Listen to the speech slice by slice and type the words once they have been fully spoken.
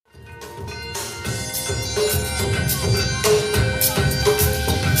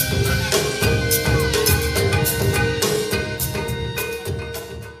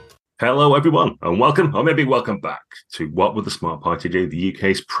Hello, everyone, and welcome, or maybe welcome back to What Would the Smart Party Do, the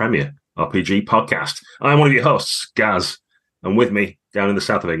UK's premier RPG podcast. I'm one of your hosts, Gaz, and with me down in the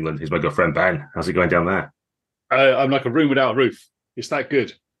south of England is my good friend Ben. How's it going down there? I'm like a room without a roof. It's that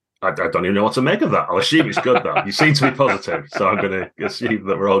good. I don't even know what to make of that. I'll assume it's good, though. You seem to be positive, so I'm going to assume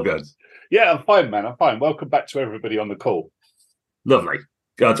that we're all good. Yeah, I'm fine, man. I'm fine. Welcome back to everybody on the call. Lovely.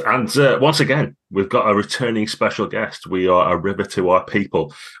 Good. And once again, we've got a returning special guest. We are a river to our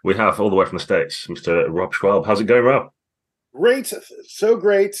people. We have, all the way from the States, Mr. Rob Schwalb. How's it going, Rob? Great. So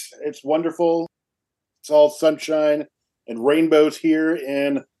great. It's wonderful. It's all sunshine and rainbows here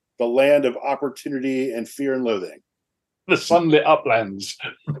in the land of opportunity and fear and loathing. The sunlit uplands.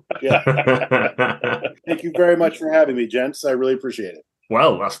 Yeah. Thank you very much for having me, gents. I really appreciate it.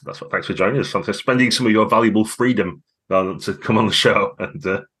 Well, that's what. Thanks for joining us. Thanks for spending some of your valuable freedom to come on the show and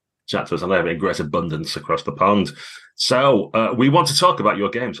chat to us. I know in great abundance across the pond. So we want to talk about your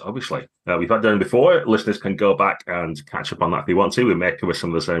games, obviously. We've had them before. Listeners can go back and catch up on that if they want to. We may cover some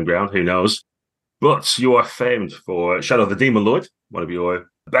of the same ground, who knows. But you are famed for Shadow of the Demonlord, one of your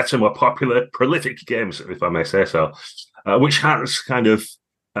better, more popular, prolific games, if I may say so, which has kind of,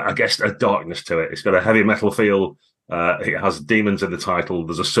 I guess, a darkness to it. It's got a heavy metal feel. It has demons in the title.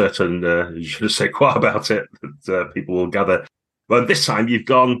 There's a certain, you should say quite about it, that people will gather. But this time you've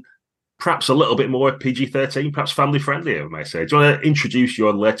gone perhaps a little bit more PG-13, perhaps family-friendly, I may say. Do you want to introduce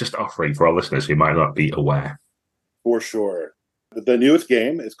your latest offering for our listeners who might not be aware? For sure. The newest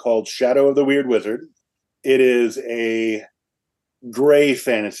game is called Shadow of the Weird Wizard. It is a gray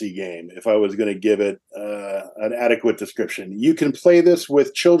fantasy game, if I was going to give it an adequate description. You can play this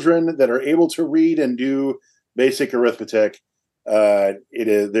with children that are able to read and do basic arithmetic.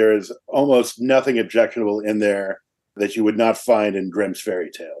 There is almost nothing objectionable in there that you would not find in Grimm's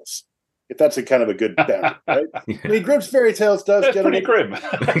fairy tales. If that's a kind of a good boundary, right? Yeah. I mean, Grimm's fairy tales does That's get pretty grim.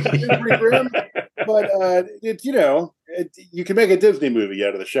 pretty grim, but you can make a Disney movie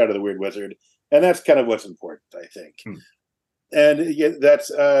out of the Shadow of the Weird Wizard, and that's kind of what's important, I think. And yeah,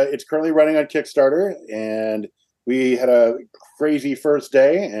 it's currently running on Kickstarter, and we had a crazy first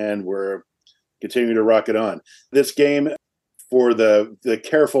day, and we're continuing to rock it on. This game, for the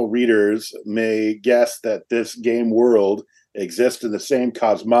careful readers, may guess that this game world exists in the same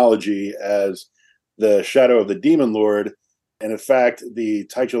cosmology as the Shadow of the Demonlord. And in fact, the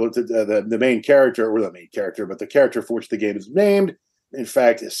title, the main character, or the main character, but the character for which the game is named, in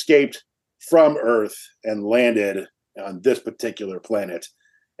fact, escaped from Earth and landed on this particular planet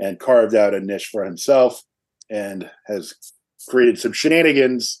and carved out a niche for himself and has created some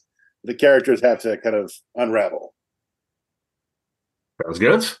shenanigans the characters have to kind of unravel. Sounds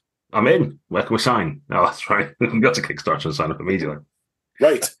good. I'm in. Where can we sign? Oh, that's right. We can go to Kickstarter and sign up immediately.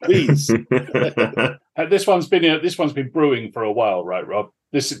 Right, please. This one's been brewing for a while, right, Rob?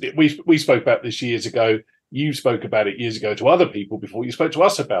 We spoke about this years ago. You spoke about it years ago to other people before you spoke to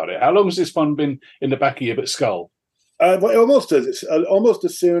us about it. How long has this one been in the back of your skull? Almost as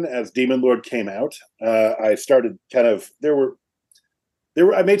soon as Demonlord came out, I started kind of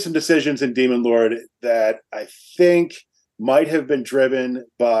I made some decisions in Demonlord that I think might have been driven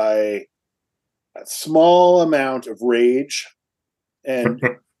by a small amount of rage and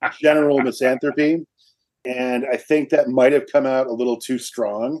general misanthropy. And I think that might have come out a little too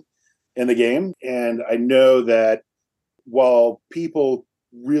strong in the game. And I know that while people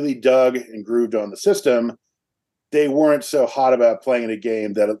really dug and grooved on the system, they weren't so hot about playing in a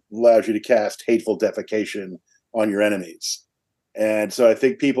game that allows you to cast hateful defecation on your enemies. And so I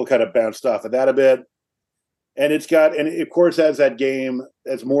think people kind of bounced off of that a bit. And of course, as that game,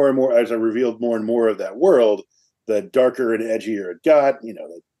 as I revealed more and more of that world, the darker and edgier it got.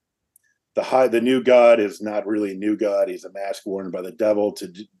 The new god is not really a new god. He's a mask worn by the devil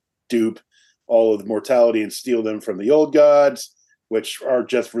to dupe all of the mortality and steal them from the old gods, which are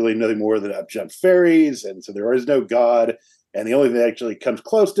just really nothing more than up-jump fairies. And so there is no god. And the only thing that actually comes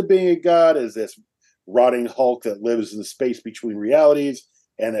close to being a god is this rotting hulk that lives in the space between realities.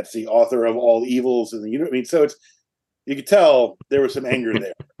 And that's the author of all evils in the universe. I mean, so you could tell there was some anger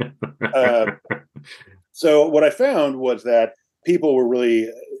there. So what I found was that people were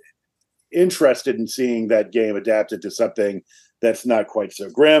really interested in seeing that game adapted to something that's not quite so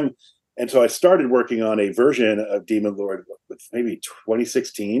grim. And so I started working on a version of Demonlord with maybe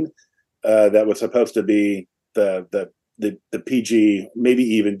 2016 that was supposed to be the PG, maybe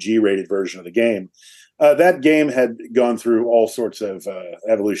even G-rated version of the game. That game had gone through all sorts of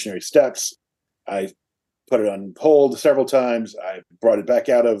evolutionary steps. I put it on hold several times. I brought it back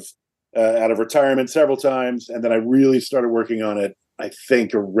out of retirement several times, and then I really started working on it, I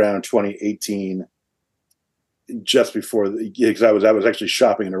think, around 2018. just before, because I was actually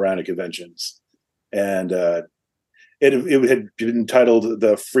shopping around at conventions, and it had been titled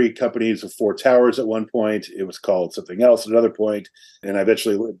The Free Companies of Four Towers at one point. It was called something else at another point, and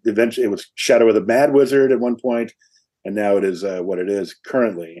eventually it was Shadow of the Mad Wizard at one point, and now it is what it is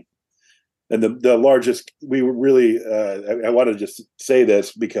currently. And the largest, we were really, I want to just say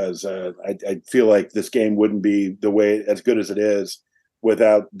this because I feel like this game wouldn't be the way as good as it is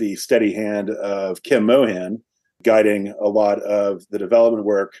without the steady hand of Kim Mohan guiding a lot of the development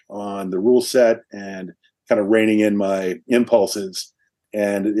work on the rule set and kind of reining in my impulses.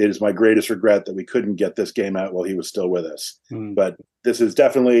 And it is my greatest regret that we couldn't get this game out while he was still with us. But this is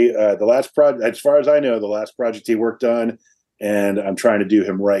definitely the last project, as far as I know, the last project he worked on. And I'm trying to do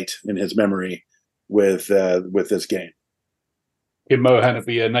him right in his memory with this game. Kim Mohan would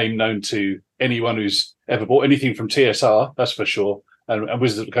be a name known to anyone who's ever bought anything from TSR, that's for sure, and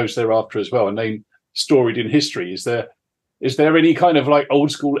Wizards of the Coast thereafter as well. A name storied in history. Is there any kind of like old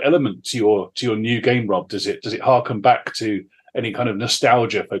school element to your new game, Rob? Does it harken back to any kind of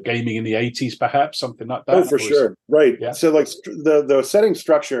nostalgia for gaming in the 80s, perhaps something like that? Oh, for sure, right. Yeah. So like the setting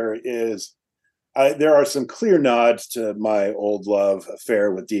structure is. There are some clear nods to my old love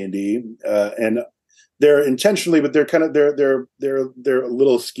affair with D&D, and they're intentionally, but they're kind of they're a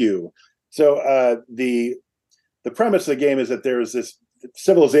little skew. So the premise of the game is that there is this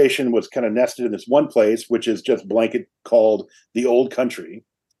civilization was kind of nested in this one place, which is just blanket called the Old Country,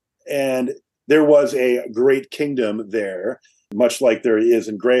 and there was a great kingdom there, much like there is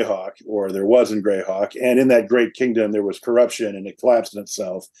in Greyhawk, or there was in Greyhawk, and in that great kingdom there was corruption, and it collapsed in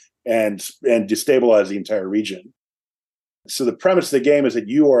itself and destabilize the entire region. So the premise of the game is that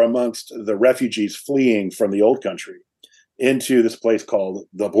you are amongst the refugees fleeing from the Old Country into this place called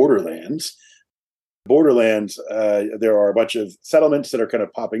the Borderlands. Borderlands, there are a bunch of settlements that are kind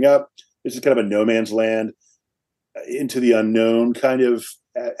of popping up. This is kind of a no man's land into the unknown kind of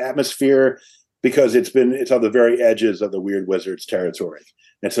atmosphere, because it's on the very edges of the Weird Wizards territory.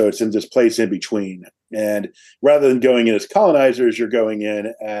 And so it's in this place in between. And rather than going in as colonizers, you're going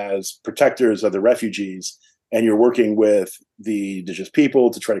in as protectors of the refugees. And you're working with the indigenous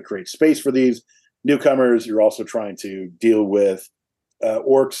people to try to create space for these newcomers. You're also trying to deal with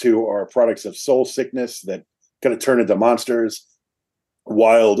orcs who are products of soul sickness that kind of turn into monsters,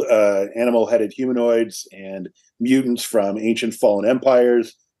 wild animal-headed humanoids, and mutants from ancient fallen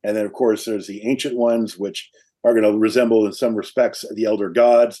empires. And then, of course, there's the ancient ones, which are going to resemble in some respects the elder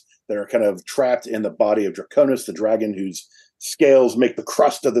gods that are kind of trapped in the body of Draconis, the dragon whose scales make the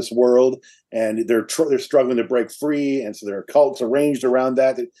crust of this world, and they're struggling to break free, and so there are cults arranged around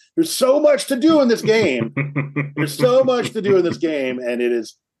that. There's so much to do in this game. There's so much to do in this game, and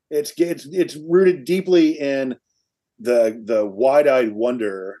it's rooted deeply in the wide-eyed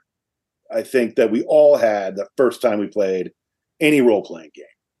wonder, I think, that we all had the first time we played any role-playing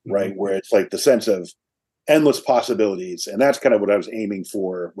game, right? Where it's like the sense of endless possibilities, and that's kind of what I was aiming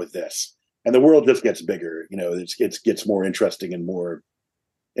for with this. And the world just gets bigger, it gets more interesting and more,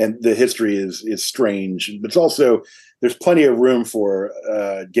 and the history is strange. But it's also, there's plenty of room for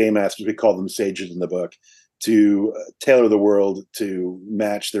game masters, we call them sages in the book, to tailor the world to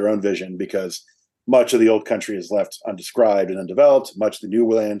match their own vision, because much of the Old Country is left undescribed and undeveloped. Much of the new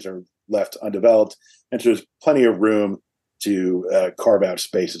lands are left undeveloped, and so there's plenty of room to carve out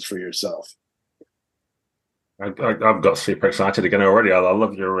spaces for yourself. I've got super excited again already. I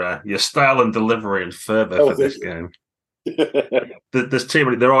love your style and delivery and fervor for this game. There's too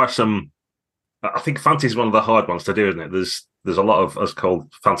many. There are some. I think fantasy is one of the hard ones to do, isn't it? There's a lot of us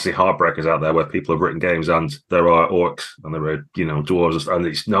called fantasy heartbreakers out there where people have written games, and there are orcs and there are dwarves, and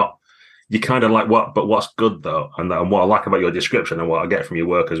it's not. You kind of like what's good though, and what I like about your description and what I get from your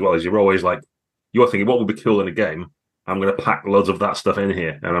work as well is you're always like, you're thinking what would be cool in a game. I'm going to pack loads of that stuff in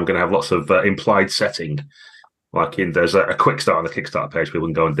here, and I'm going to have lots of implied setting. Like there's a quick start on the Kickstarter page people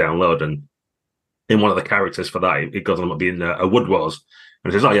can go and download, and in one of the characters for that, it goes on being a wood wars,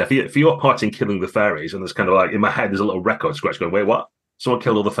 and it says, "Oh yeah, if you're part in killing the fairies," and there's kind of like in my head there's a little record scratch going, "Wait, what? Someone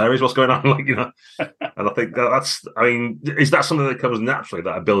killed all the fairies? What's going on?" And I think that's. I mean, is that something that comes naturally?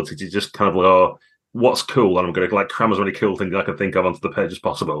 That ability to just kind of like, oh, what's cool, and I'm going to like cram as many cool things I can think of onto the page as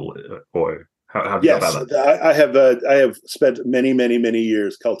possible, or how do you yes, go about that? I have spent many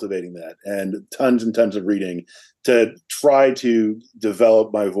years cultivating that, and tons of reading to try to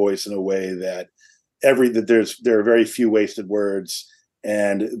develop my voice in a way that there are very few wasted words,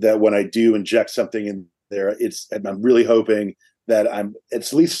 and that when I do inject something in there, I'm really hoping that I'm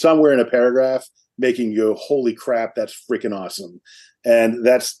at least somewhere in a paragraph making you go, holy crap, that's freaking awesome. And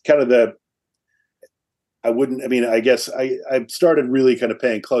that's kind of I guess I started really kind of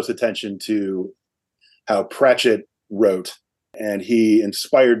paying close attention to how Pratchett wrote, and he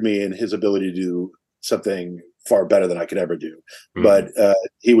inspired me in his ability to do something far better than I could ever do. But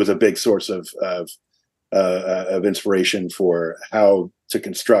he was a big source of inspiration for how to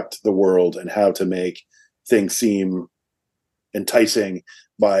construct the world and how to make things seem enticing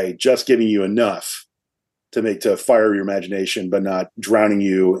by just giving you enough to fire your imagination, but not drowning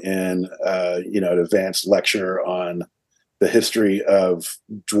you in an advanced lecture on the history of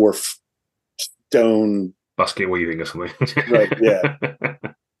dwarf stone basket weaving or something. Right. Yeah.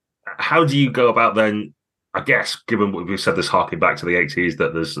 How do you go about then? I guess, given what we've said, this harking back to the 80s,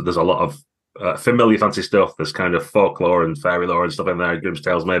 that there's a lot of familiar fantasy stuff. There's kind of folklore and fairy lore and stuff in there, Grimm's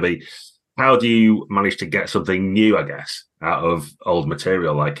Tales maybe. How do you manage to get something new, I guess, out of old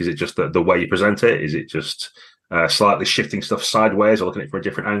material? Like, is it just the way you present it? Is it just slightly shifting stuff sideways or looking at it from a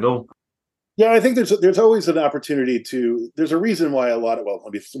different angle? Yeah, I think there's always an opportunity there's a reason why let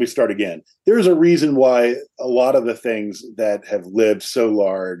me start again. There's a reason why a lot of the things that have lived so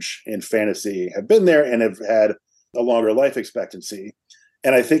large in fantasy have been there and have had a longer life expectancy.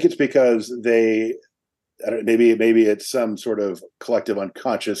 And I think it's because maybe it's some sort of collective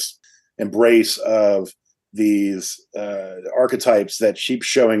unconscious embrace of these archetypes that keep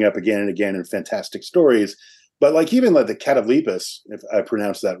showing up again and again in fantastic stories. But like even like the Cat of Lepus, if I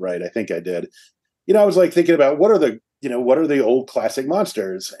pronounced that right, I think I did. I was like thinking about what are the old classic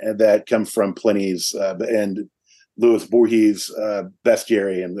monsters that come from Pliny's and Louis Borges'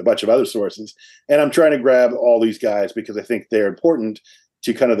 bestiary and a bunch of other sources. And I'm trying to grab all these guys because I think they're important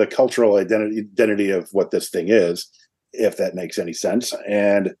to kind of the cultural identity of what this thing is, if that makes any sense.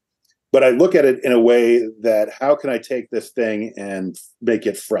 But I look at it in a way that how can I take this thing and make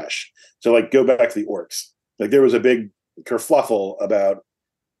it fresh? So like go back to the orcs. Like there was a big kerfluffle about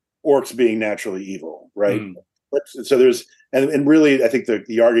orcs being naturally evil, right? So there's and really I think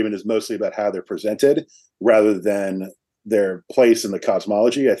the argument is mostly about how they're presented rather than their place in the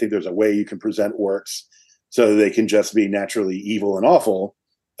cosmology. I think there's a way you can present orcs so that they can just be naturally evil and awful,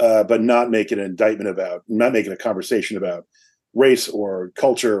 but not make an indictment not making a conversation about race or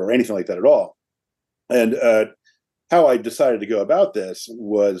culture or anything like that at all. And how I decided to go about this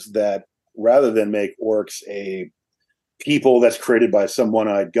was that rather than make orcs a people that's created by some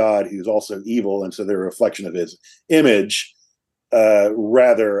one-eyed god who's also evil, and so they're a reflection of his image,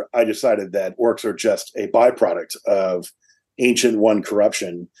 rather I decided that orcs are just a byproduct of ancient one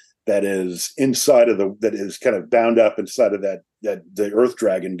corruption that is that is kind of bound up inside of that the earth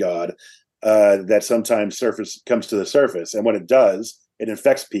dragon god that sometimes comes to the surface. And when it does, it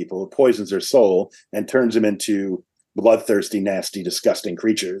infects people, it poisons their soul, and turns them into bloodthirsty, nasty, disgusting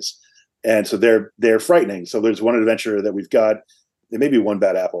creatures. And so they're frightening. So there's one adventure that we've got, there may be one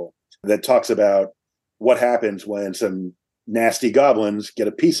bad apple, that talks about what happens when some nasty goblins get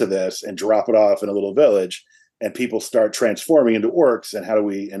a piece of this and drop it off in a little village, and people start transforming into orcs. And how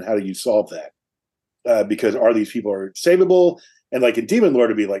do you solve that? Because are these people savable? And like in Demonlord,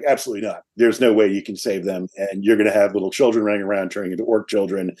 it'd be like, absolutely not. There's no way you can save them. And you're going to have little children running around turning into orc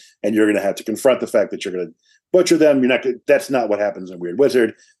children. And you're going to have to confront the fact that you're going to butcher them. That's not what happens in Weird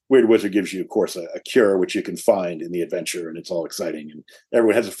Wizard. Weird Wizard gives you, of course, a cure, which you can find in the adventure. And it's all exciting. And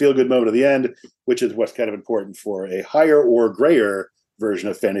everyone has a feel-good moment at the end, which is what's kind of important for a higher or grayer version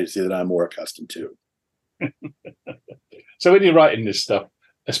of fantasy that I'm more accustomed to. So when you're writing this stuff,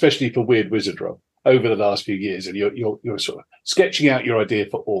 especially for Weird Wizard, Rob, over the last few years, and you're sort of sketching out your idea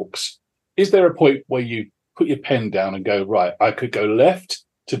for orcs, is there a point where you put your pen down and go, right, I could go left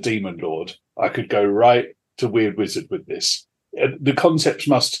to Demonlord, I could go right to Weird Wizard with this? The concepts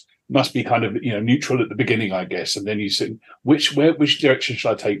must be kind of neutral at the beginning, I guess, and then you see which direction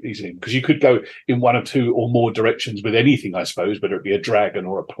should I take these in? Because you could go in one or two or more directions with anything, I suppose, whether it be a dragon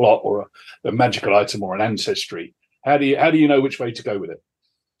or a plot or a magical item or an ancestry. How do you know which way to go with it?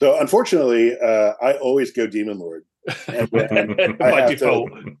 So unfortunately, I always go Demonlord. By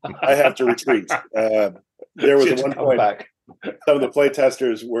default. I have to retreat. There was at one point back. Some of the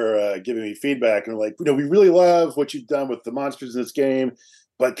playtesters were giving me feedback and were like, we really love what you've done with the monsters in this game,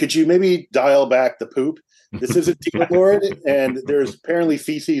 but could you maybe dial back the poop? This isn't Demonlord, and there's apparently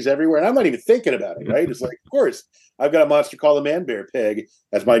feces everywhere, and I'm not even thinking about it, right? It's like, of course, I've got a monster called the Man-Bear Pig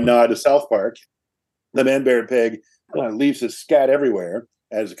as my nod to South Park. The Man-Bear Pig leaves his scat everywhere,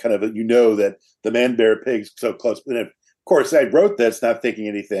 as kind of that the Man-Bear Pig's so close. And of course, I wrote this not thinking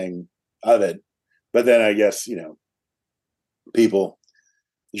anything of it, but then I guess people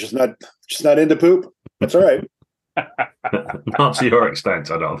just not into poop. That's all right. Not to your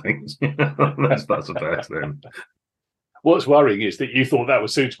extent, I don't think. that's the best thing. What's worrying is that you thought that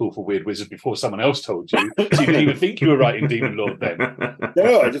was suitable for Weird Wizard before someone else told you, so you didn't even think you were writing Demonlord then.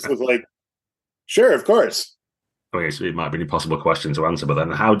 No, I just was like, Sure, of course. Okay, so it might be an impossible question to answer, but then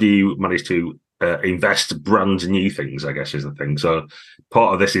how do you manage to invest brand new things, I guess is the thing. So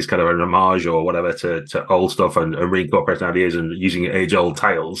part of this is kind of an homage or whatever to old stuff and reincorporating ideas and using age-old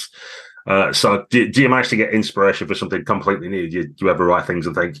titles. So do you manage to get inspiration for something completely new? Do you ever write things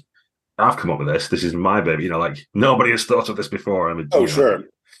and think, I've come up with this. This is my baby. Like nobody has thought of this before. I mean, sure.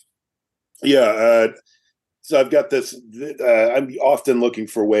 Yeah. So I've got this. I'm often looking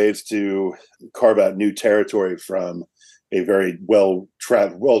for ways to carve out new territory from a very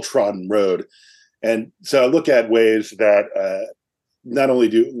well-trodden road, and so I look at ways that not only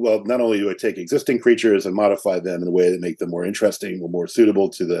do I take existing creatures and modify them in a way that make them more interesting or more suitable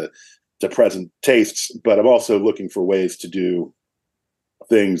to the present tastes, but I'm also looking for ways to do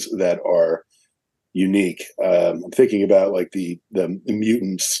things that are unique. I'm thinking about like the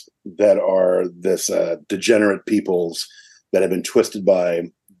mutants that are this degenerate peoples that have been twisted by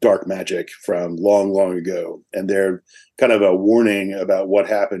dark magic from long, long ago, and they're kind of a warning about what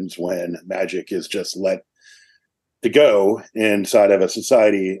happens when magic is just let to go inside of a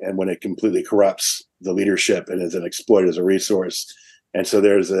society, and when it completely corrupts the leadership and is then exploited as a resource. And so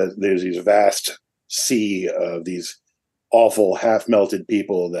there's these vast sea of these awful half-melted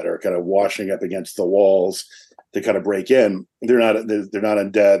people that are kind of washing up against the walls to kind of break in. They're not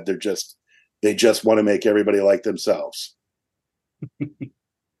undead. They just want to make everybody like themselves.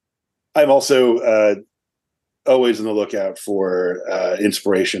 I'm also always on the lookout for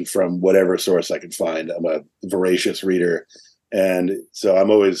inspiration from whatever source I can find. I'm a voracious reader, and so I'm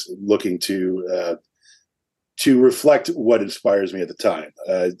always looking to reflect what inspires me at the time.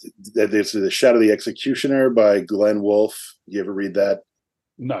 There's The Shadow of the Executioner by Glenn Wolfe. You ever read that?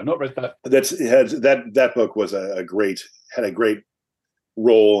 No, not read that. That book was had a great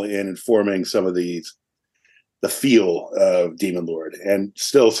role in informing some of the feel of Demonlord, and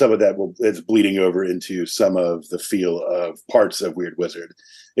still some of that is bleeding over into some of the feel of parts of Weird Wizard.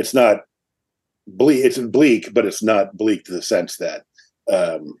 It's not bleak. It's bleak, but it's not bleak to the sense that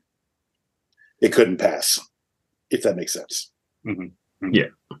it couldn't pass, if that makes sense. Mm-hmm. Mm-hmm. Yeah.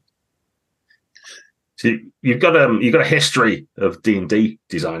 So you've got a history of D&D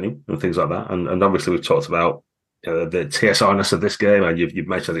designing and things like that, and obviously we've talked about the TSR-ness of this game, and you've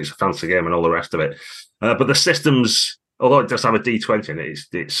mentioned it's a fantasy game and all the rest of it. But the systems, although it does have a D20 in it,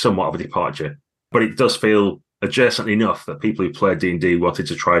 it's somewhat of a departure. But it does feel adjacent enough that people who play D&D wanted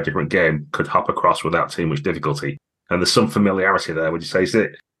to try a different game could hop across without too much difficulty. And there's some familiarity there. Would you say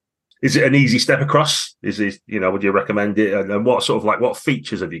is it an easy step across? Would you recommend it? And what sort of what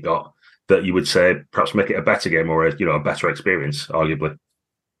features have you got that you would say perhaps make it a better game or a better experience, arguably?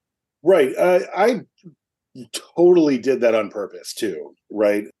 Right. I totally did that on purpose too.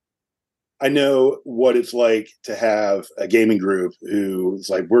 Right. I know what it's like to have a gaming group who is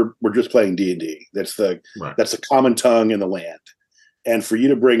like, we're just playing D&D. That's the common tongue in the land. And for you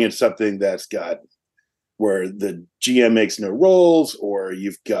to bring in something that's got where the GM makes no rolls, or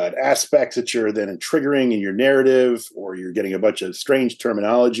you've got aspects that you're then triggering in your narrative, or you're getting a bunch of strange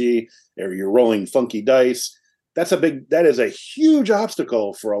terminology, or you're rolling funky dice. That is a huge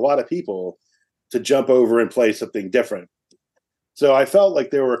obstacle for a lot of people to jump over and play something different. So I felt like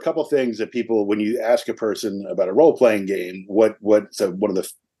there were a couple things that people, when you ask a person about a role-playing game, what are some of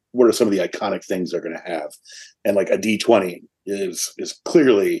the iconic things they're going to have? And like a D20 is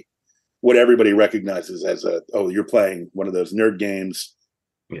clearly what everybody recognizes as you're playing one of those nerd games.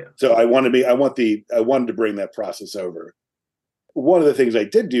 Yeah. So I wanted to bring that process over. One of the things I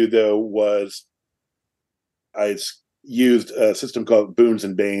did do though was I used a system called Boons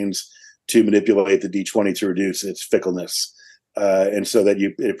and Banes to manipulate the D20 to reduce its fickleness. And so that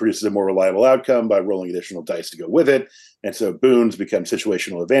it produces a more reliable outcome by rolling additional dice to go with it. And so boons become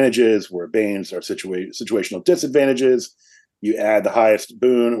situational advantages, where banes are situational disadvantages. You add the highest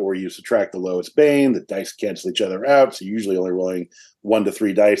boon or you subtract the lowest bane. The dice cancel each other out. So you're usually only rolling 1 to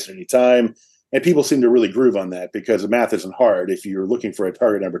 3 dice at any time. And people seem to really groove on that because the math isn't hard. If you're looking for a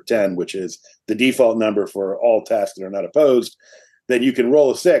target number 10, which is the default number for all tasks that are not opposed, then you can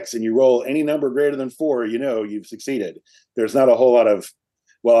roll a 6 and you roll any number greater than 4, you've succeeded. There's not a whole lot of,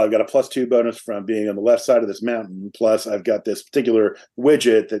 I've got a +2 bonus from being on the left side of this mountain, plus I've got this particular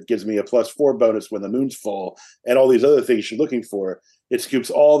widget that gives me a +4 bonus when the moon's full, and all these other things you're looking for. It scoops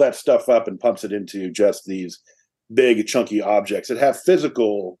all that stuff up and pumps it into just these big, chunky objects that have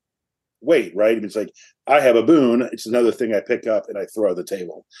physical weight, right? I mean, it's like, I have a boon. It's another thing I pick up and I throw at the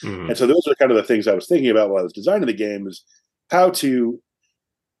table. Mm-hmm. And so those are kind of the things I was thinking about while I was designing the game, is how to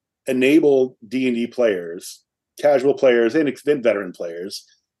enable D&D players, casual players and veteran players,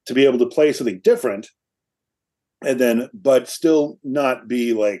 to be able to play something different, but still not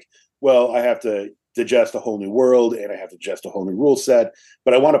be like well, I have to digest a whole new world and I have to digest a whole new rule set,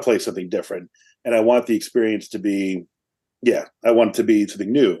 but I want to play something different. And I want the experience to be, I want it to be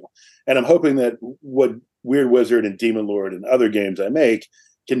something new. And I'm hoping that what Weird Wizard and Demonlord and other games I make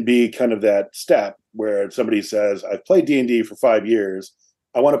can be kind of that step where somebody says, I've played D&D for 5 years.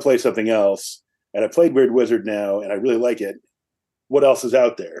 I want to play something else. And I played Weird Wizard now, and I really like it. What else is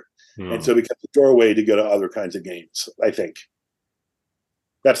out there? And so it becomes a doorway to go to other kinds of games, I think.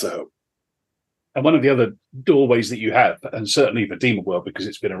 That's the hope. And one of the other doorways that you have, and certainly for Demonworld, because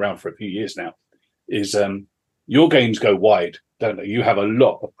it's been around for a few years now, is your games go wide, don't they? You have a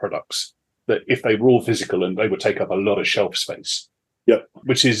lot of products that if they were all physical, and they would take up a lot of shelf space. Yep.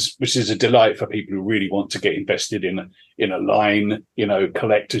 Which is a delight for people who really want to get invested in a line,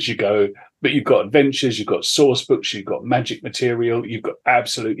 collect as you go. But you've got adventures, you've got source books, you've got magic material, you've got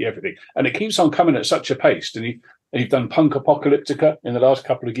absolutely everything. And it keeps on coming at such a pace. And you've done Punk Apocalyptica in the last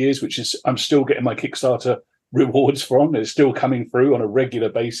couple of years, which is I'm still getting my Kickstarter rewards from. It's still coming through on a regular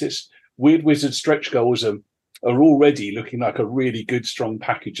basis. Weird Wizard stretch goals are already looking like a really good, strong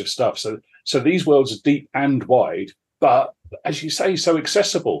package of stuff. So these worlds are deep and wide, but as you say, so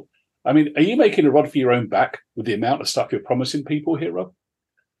accessible. I mean, are you making a rod for your own back with the amount of stuff you're promising people here, Rob?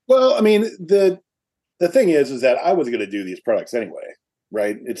 Well, I mean, the thing is that I was going to do these products anyway,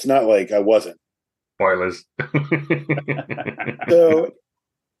 right? It's not like I wasn't. Spoilers. So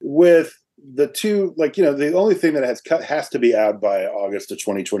with the two, the only thing that has to be out by August of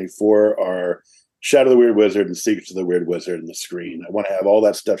 2024 are Shadow of the Weird Wizard and Secrets of the Weird Wizard and the Screen. I want to have all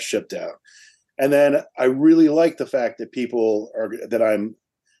that stuff shipped out. And then I really like the fact that I'm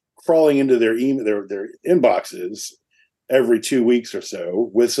crawling into their inboxes every 2 weeks or so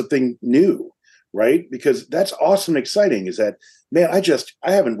with something new, right? Because that's awesome and exciting is that, man,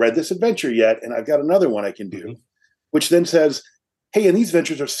 I haven't read this adventure yet, and I've got another one I can do, which then says, hey, and these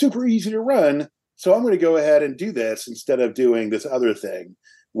adventures are super easy to run, so I'm going to go ahead and do this instead of doing this other thing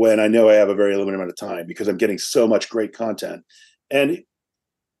when I know I have a very limited amount of time because I'm getting so much great content. And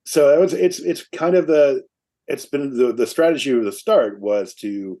so it's kind of the strategy of the start was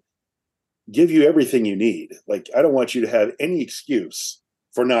to give you everything you need. Like, I don't want you to have any excuse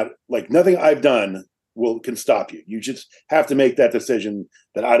for nothing I've done can stop you. You just have to make that decision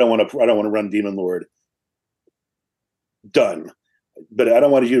that I don't want to run Demonlord. Done. But I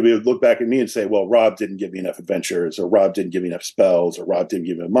don't want you to be able to look back at me and say, well, Rob didn't give me enough adventures, or Rob didn't give me enough spells, or Rob didn't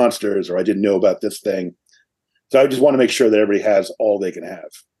give me monsters, or I didn't know about this thing. So I just want to make sure that everybody has all they can have.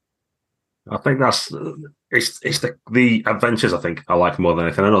 I think it's the adventures I think I like more than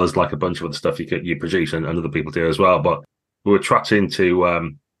anything. I know there's like a bunch of other stuff you produce and other people do as well, but we were chatting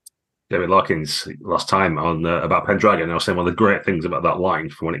to David Larkins last time on about Pendragon, and I was saying one of the great things about that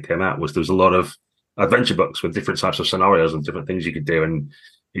line from when it came out was there was a lot of adventure books with different types of scenarios and different things you could do, and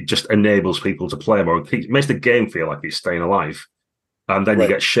it just enables people to play more. It makes the game feel like it's staying alive. And then you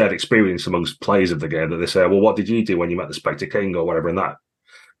get shared experience amongst players of the game that they say, well, what did you do when you met the Spectre King or whatever, and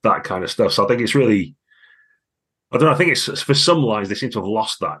that kind of stuff. So I think it's really, I don't know, I think it's for some lines, they seem to have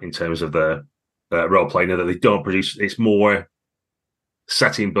lost that in terms of the role playing, that they don't produce, it's more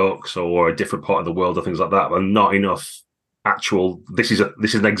setting books or a different part of the world or things like that, but not enough actual, this is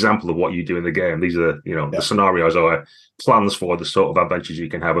an example of what you do in the game. These are, the scenarios or plans for the sort of adventures you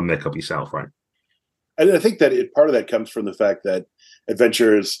can have and make up yourself, right? And I think that part of that comes from the fact that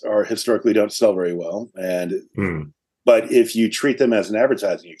adventures are historically don't sell very well. And but if you treat them as an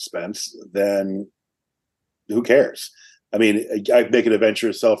advertising expense, then who cares? I mean, I make an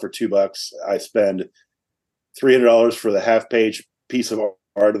adventure sell for $2. I spend $300 for the half-page piece of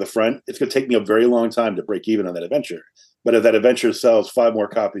art of the front. It's going to take me a very long time to break even on that adventure. But if that adventure sells 5 more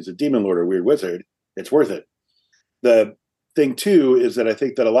copies of Demonlord or Weird Wizard, it's worth it. The thing, too, is that I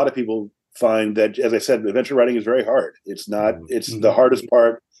think that a lot of people find that, as I said, adventure writing is very hard. It's not. It's the hardest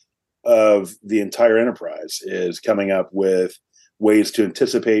part of the entire enterprise is coming up with ways to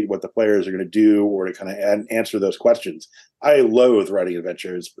anticipate what the players are going to do or to kind of answer those questions. I loathe writing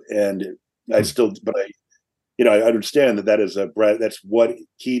adventures, and I understand that's what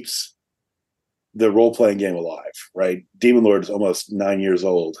keeps the role-playing game alive, right? Demonlord is almost 9 years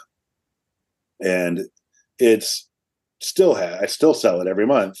old, and I still sell it every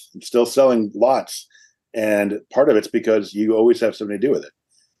month. I'm still selling lots, and part of it's because you always have something to do with it.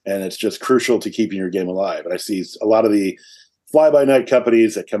 And it's just crucial to keeping your game alive. And I see a lot of the fly-by-night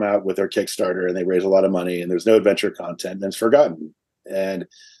companies that come out with their Kickstarter and they raise a lot of money and there's no adventure content and it's forgotten. And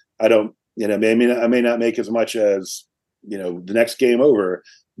I don't, I may not make as much as, the next game over,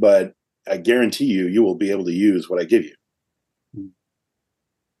 but I guarantee you will be able to use what I give you.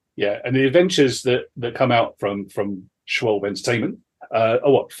 Yeah. And the adventures that come out from Schwalb Entertainment,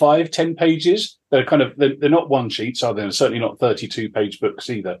 5-10 pages. They're not one sheets, are they? They're certainly not 32-page books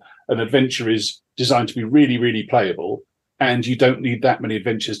either. An adventure is designed to be really, really playable, and you don't need that many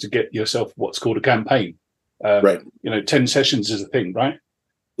adventures to get yourself what's called a campaign. Right. 10 sessions is a thing, right?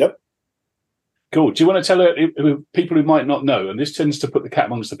 Yep. Cool. Do you want to tell people who might not know, and this tends to put the cat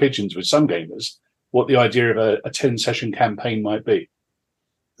amongst the pigeons with some gamers, what the idea of a 10-session campaign might be?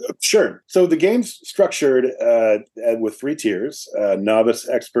 Sure. So the game's structured with 3 tiers: novice,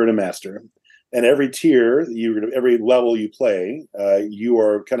 expert, and master. And every tier, every level you play, you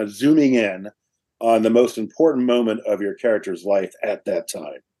are kind of zooming in on the most important moment of your character's life at that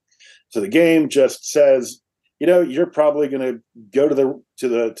time. So the game just says, you're probably going to go to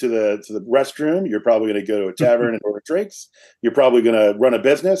the restroom. You're probably going to go to a tavern and order drinks. You're probably going to run a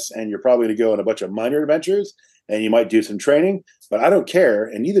business, and you're probably going to go on a bunch of minor adventures, and you might do some training. But I don't care,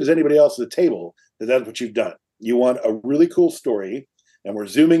 and neither does anybody else at the table, that's what you've done. You want a really cool story, and we're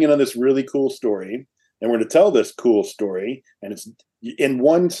zooming in on this really cool story, and we're going to tell this cool story, and it's in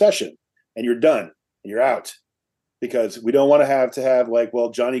one session, and you're done, and you're out. Because we don't want to have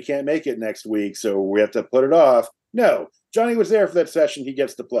Johnny can't make it next week, so we have to put it off. No, Johnny was there for that session. He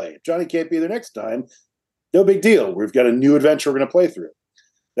gets to play. If Johnny can't be there next time, no big deal. We've got a new adventure we're going to play through.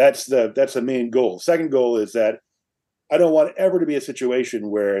 That's the main goal. Second goal is that I don't want ever to be a situation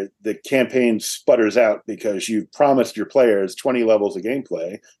where the campaign sputters out because you've promised your players 20 levels of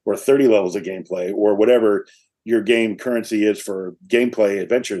gameplay or 30 levels of gameplay or whatever your game currency is for gameplay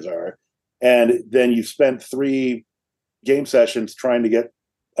adventures are. And then you've spent 3 game sessions trying to get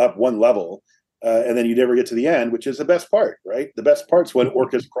up 1 level, and then you never get to the end, which is the best part, right? The best part's when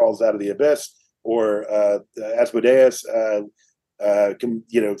Orcus crawls out of the abyss, or Asmodeus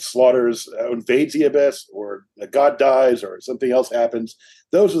slaughters, invades the abyss, or a god dies, or something else happens.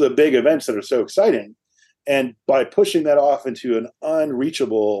 Those are the big events that are so exciting. And by pushing that off into an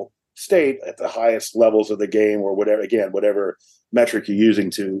unreachable state at the highest levels of the game, or whatever metric you're using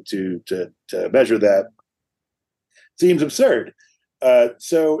to measure that, seems absurd.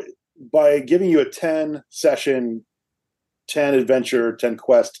 So by giving you a 10-session, 10-adventure,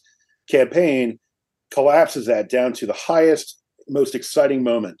 10-quest campaign, collapses that down to the highest, most exciting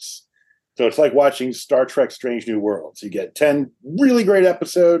moments. So it's like watching Star Trek Strange New Worlds. You get 10 really great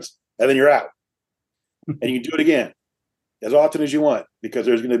episodes, and then you're out. And you can do it again as often as you want, because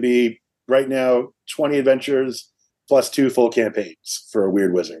there's going to be, right now, 20 adventures plus 2 full campaigns for a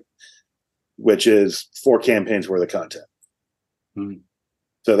Weird Wizard, which is 4 campaigns worth of content. Mm-hmm.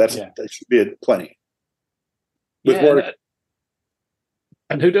 So that should be plenty. And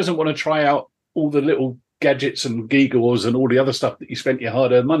who doesn't want to try out all the little gadgets and gigawares and all the other stuff that you spent your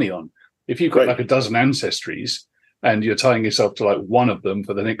hard-earned money on? If you've got like a dozen ancestries and you're tying yourself to one of them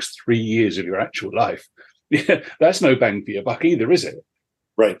for the next 3 years of your actual life, that's no bang for your buck either, is it?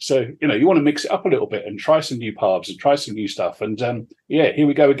 Right. So, you want to mix it up a little bit and try some new paths and try some new stuff. And here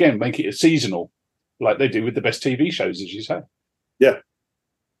we go again, make it a seasonal, like they do with the best TV shows, as you say. Yeah.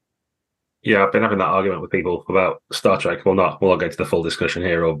 Yeah, I've been having that argument with people about Star Trek. We'll not get into the full discussion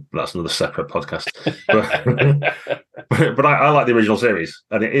here, or that's another separate podcast. But I like the original series,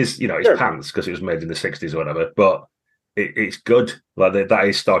 and it is, it's pants because it was made in the 60s or whatever, but it's good. Like that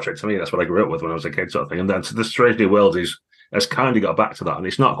is Star Trek to me. That's what I grew up with when I was a kid, sort of thing. And then the Strange New Worlds has kind of got back to that, and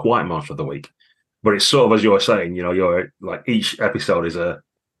it's not quite Monster of the Week, but it's sort of, as you're saying, you're like, each episode is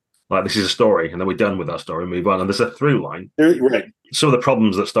this is a story, and then we're done with that story and move on. And there's a through line. Right. Some of the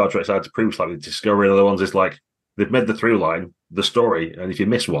problems that Star Trek's had to prove, like the Discovery and other ones, is like they've made the through line the story, and if you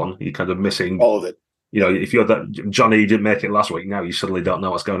miss one, you're kind of missing all of it. If you're that Johnny didn't make it last week, now you suddenly don't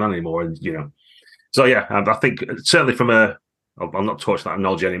know what's going on anymore, and So yeah, and I think certainly I'm not touching that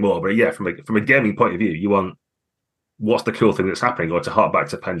analogy anymore, but yeah, from a gaming point of view, you want what's the cool thing that's happening, or to hark back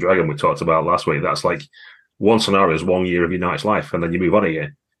to Pendragon we talked about last week. That's like one scenario is 1 year of your knight's life, and then you move on a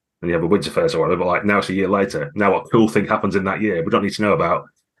year. And you have a Winterfell or whatever, but now it's a year later. Now what cool thing happens in that year? We don't need to know about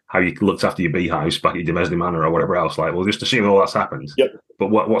how you looked after your beehives back at Demesne Manor or whatever else. Like, we'll just assume all that's happened. Yep.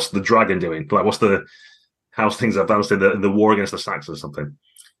 But what's the dragon doing? Like, how's things advanced in the war against the Saxons or something?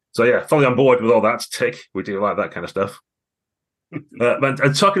 So yeah, fully on board with all that. Tick. We do like that kind of stuff.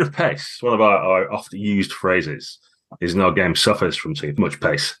 And talking of pace, one of our often used phrases is no game suffers from too much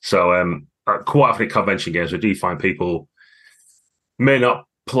pace. So quite often in convention games, we do find people may not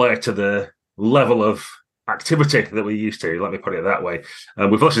play to the level of activity that we used to, let me put it that way.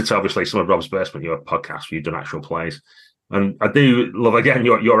 We've listened to, obviously, some of Rob's Basement, your podcast, where you've done actual plays. And I do love, again,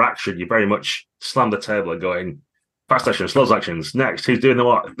 your action. You very much slam the table and going, fast actions, slow actions, next, who's doing the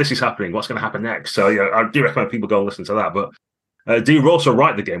what? This is happening, what's going to happen next? So, I do recommend people go and listen to that. But Do you also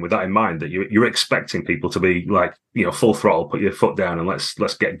write the game with that in mind, that you're expecting people to be like, full throttle, put your foot down, and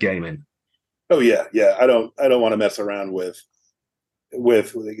let's get gaming? Oh yeah. I don't want to mess around with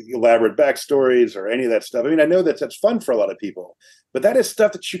elaborate backstories or any of that stuff. I mean, I know that's fun for a lot of people, but that is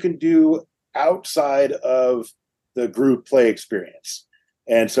stuff that you can do outside of the group play experience.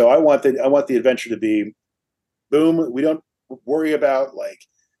 And so I want the adventure to be, boom. We don't worry about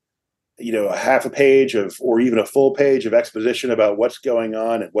a half a page or even a full page of exposition about what's going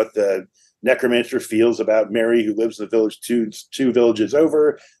on and what the necromancer feels about Mary, who lives in the village two villages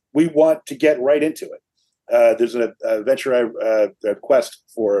over. We want to get right into it. There's an adventure, a quest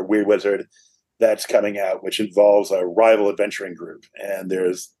for a Weird Wizard that's coming out, which involves a rival adventuring group. And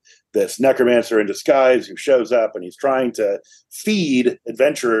there's this necromancer in disguise who shows up, and he's trying to feed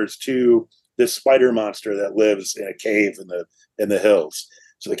adventurers to this spider monster that lives in a cave in the hills.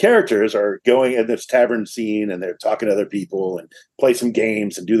 So the characters are going in this tavern scene, and they're talking to other people and play some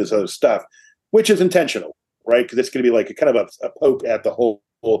games and do this other stuff, which is intentional, right? Because it's going to be like a kind of a poke at the whole.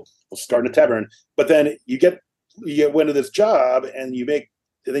 We'll start in a tavern, but then you get wind of this job, and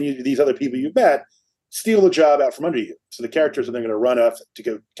these other people you've met steal the job out from under you. So the characters are then going to run up to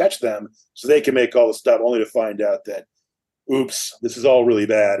go catch them, so they can make all the stuff, only to find out that, oops, this is all really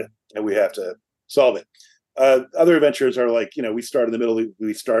bad, and we have to solve it. Other adventures are like, we start in the middle.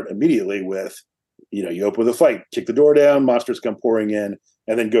 We start immediately with, you open with a fight, kick the door down, monsters come pouring in,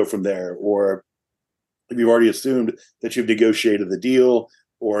 and then go from there. Or if you've already assumed that you've negotiated the deal,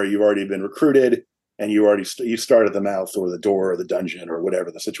 or you've already been recruited, and you start at the mouth or the door or the dungeon or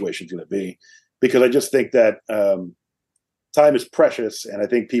whatever the situation's going to be. Because I just think that time is precious, and I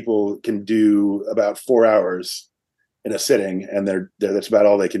think people can do about 4 hours in a sitting, and that's about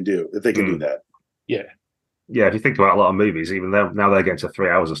all they can do, if they can do that. Yeah. Yeah, if you think about a lot of movies, even now they're getting to 3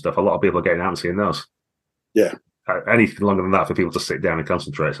 hours and stuff, a lot of people are getting antsy in those. Yeah. Anything longer than that for people to sit down and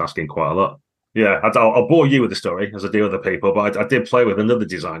concentrate is asking quite a lot. Yeah, I'll bore you with the story as I do with other people, but I did play with another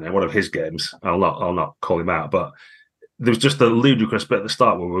designer in one of his games. I'll not call him out, but there was just a ludicrous bit at the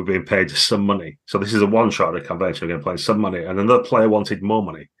start where we were being paid some money. So this is a one-shot at a convention, we're going to play some money, and another player wanted more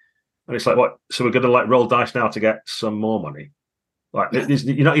money. And it's like, what? So we're going to roll dice now to get some more money?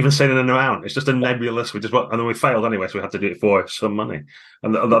 You're not even saying an amount. It's just a nebulous. And then we failed anyway, so we had to do it for some money.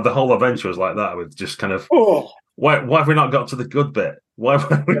 And the whole adventure was like that, with just kind of, why have we not got to the good bit? Why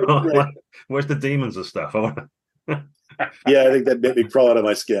have we not? Right. Where's the demons and stuff? Yeah, I think that made me crawl out of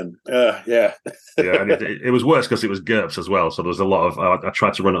my skin. Yeah. Yeah, and it was worse because it was GURPS as well. So there was a lot of. I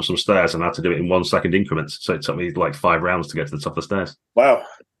tried to run up some stairs and I had to do it in 1 second increments. So it took me 5 rounds to get to the top of the stairs. Wow.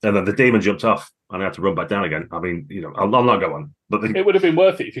 And then the demon jumped off, and I had to run back down again. I mean, I'll not go on. But it would have been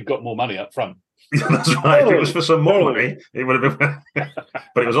worth it if you'd got more money up front. That's right. If it was for some more money, it would have been.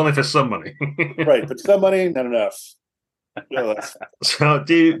 But it was only for some money. Right, but some money, not enough. So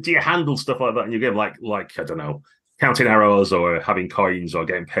do you handle stuff like that in your game, like I don't know, counting arrows or having coins or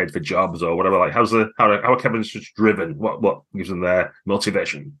getting paid for jobs or whatever? How are Kevin's driven? What gives them their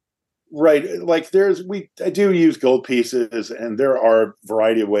motivation? Right, I do use gold pieces, and there are a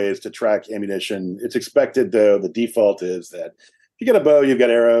variety of ways to track ammunition. It's expected, though. The default is that if you get a bow, you've got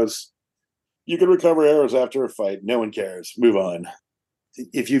arrows. You can recover arrows after a fight. No one cares. Move on.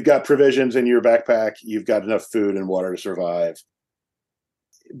 If you've got provisions in your backpack, you've got enough food and water to survive.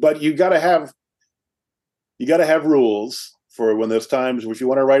 But you got to have rules for when those times, if you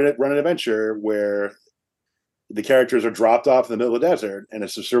want to run an adventure where the characters are dropped off in the middle of the desert and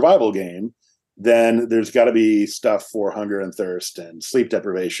it's a survival game, then there's got to be stuff for hunger and thirst and sleep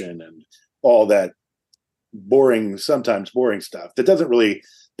deprivation and all that sometimes boring stuff that doesn't really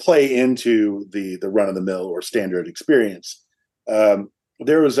play into the run-of-the-mill or standard experience.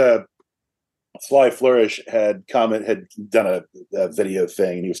 There was Sly Flourish had done a video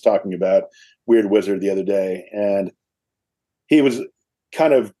thing, and he was talking about Weird Wizard the other day, and he was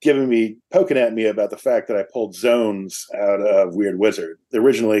kind of poking at me about the fact that I pulled zones out of Weird Wizard.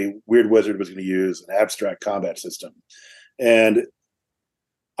 Originally, Weird Wizard was going to use an abstract combat system, and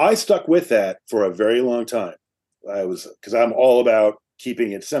I stuck with that for a very long time. Because I'm all about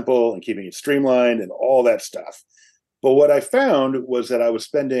keeping it simple and keeping it streamlined and all that stuff. But what I found was that I was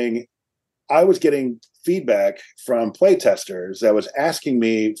getting feedback from playtesters that was asking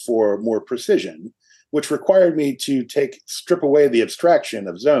me for more precision, which required me to strip away the abstraction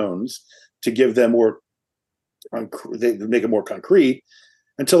of zones to give them make it more concrete,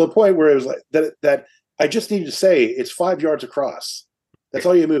 until the point where it was like that I just needed to say it's 5 yards across. That's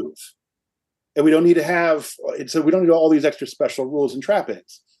all you move. And we don't need to we don't need all these extra special rules and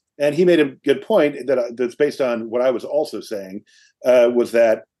trappings. And he made a good point that's based on what I was also saying, was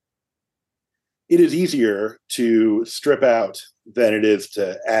that it is easier to strip out than it is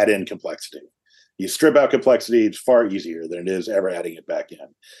to add in complexity. You strip out complexity, it's far easier than it is ever adding it back in.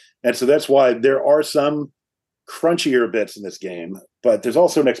 And so that's why there are some crunchier bits in this game, but there's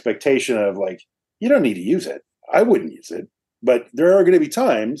also an expectation of like, you don't need to use it. I wouldn't use it. But there are going to be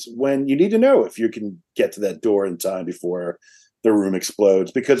times when you need to know if you can get to that door in time before the room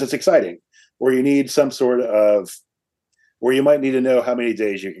explodes because it's exciting. Or you need some sort of, or you might need to know how many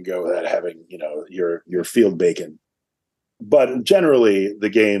days you can go without having, your field bacon. But generally, the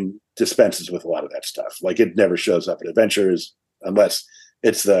game dispenses with a lot of that stuff. Like it never shows up in adventures unless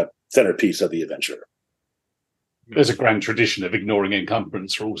it's the centerpiece of the adventure. There's a grand tradition of ignoring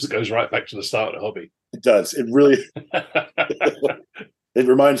encumbrance rules that goes right back to the start of the hobby. It does. It really. It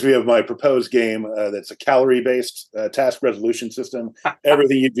reminds me of my proposed game that's a calorie-based task resolution system.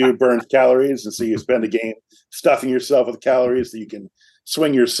 Everything you do burns calories, and so you spend the game stuffing yourself with calories so you can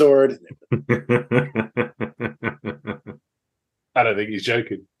swing your sword. I don't think he's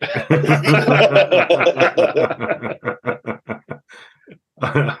joking.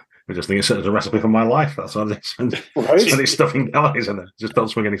 I just think it's a recipe for my life. That's all. Spending stuffing calories in it. Just don't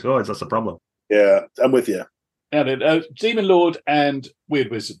swing any swords. That's the problem. Yeah, I'm with you. Now then, Demonlord and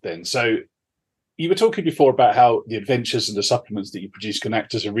Weird Wizard then. So you were talking before about how the adventures and the supplements that you produce can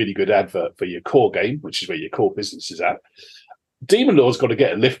act as a really good advert for your core game, which is where your core business is at. Demonlord's got to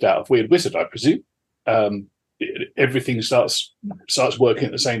get a lift out of Weird Wizard, I presume. Everything starts working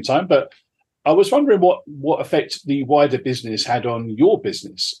at the same time. But I was wondering what effect the wider business had on your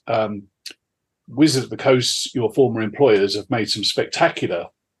business. Wizard of the Coast, your former employers, have made some spectacular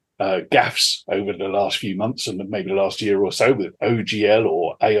gaffes over the last few months and maybe the last year or so with OGL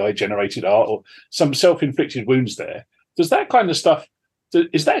or AI-generated art or some self-inflicted wounds there. Does that kind of stuff,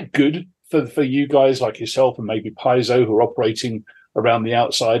 is that good for you guys like yourself and maybe Paizo who are operating around the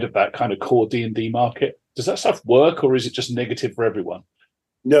outside of that kind of core D&D market? Does that stuff work or is it just negative for everyone?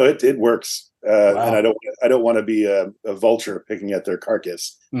 No, it works. Wow. And I don't want to be a vulture picking at their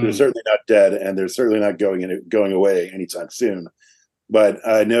carcass. They're certainly not dead, and they're certainly not going away anytime soon. But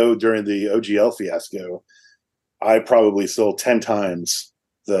I know during the OGL fiasco, I probably sold 10 times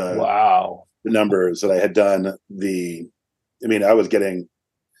the numbers that I had done. I was getting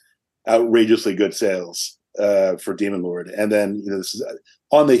outrageously good sales for Demonlord, and then this is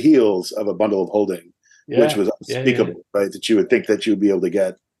on the heels of a bundle of holding. Yeah, which was unspeakable, right? That you would think that you would be able to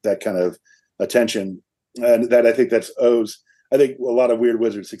get that kind of attention. And that I think I think a lot of Weird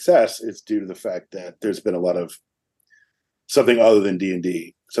Wizard success is due to the fact that there's been a lot of something other than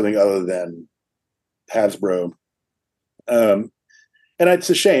D&D, something other than Hasbro. And it's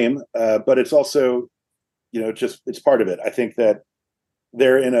a shame, but it's also, it's part of it. I think that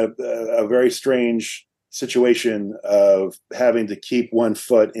they're in a very strange situation of having to keep one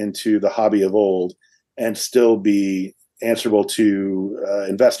foot into the hobby of old and still be answerable to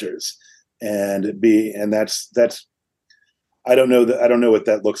investors, and that's I don't know what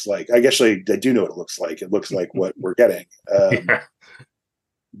that looks like. I guess I do know what it looks like. It looks like what we're getting,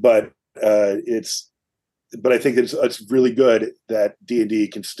 but I think it's really good that D&D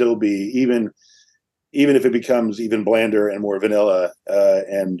can still be even if it becomes even blander and more vanilla,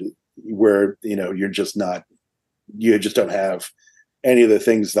 and where you just don't have any of the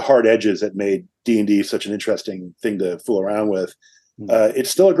things, the hard edges that made D&D such an interesting thing to fool around with.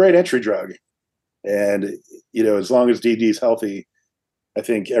 It's still a great entry drug. And, as long as D&D is healthy, I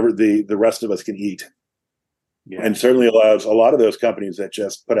think the rest of us can eat. Yeah. And certainly allows a lot of those companies that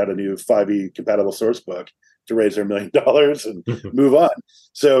just put out a new 5e compatible source book to raise their $1 million and move on.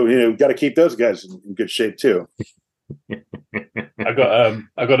 So, got to keep those guys in good shape too. I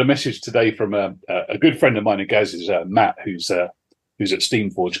got a message today from a good friend of mine who goes is Matt, who's at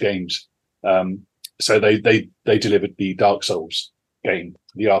Steamforge Games. So they delivered the Dark Souls game,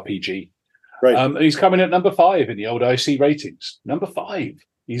 the RPG. Right. And he's coming at number 5 in the old IC ratings. Number 5.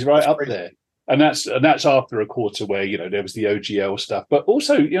 He's right up there. And that's after a quarter where, there was the OGL stuff. But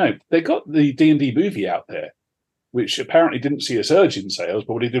also, they got the D&D movie out there, which apparently didn't see a surge in sales,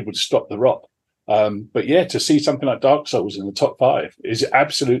 but what it did was stop the rot. But yeah, to see something like Dark Souls in the top 5 is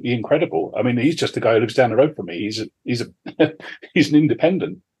absolutely incredible. I mean, he's just the guy who lives down the road from me. He's an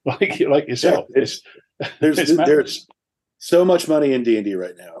independent like yourself. Yeah, there's so much money in D&D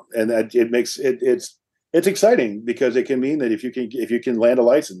right now, and that it makes it's exciting because it can mean that if you can land a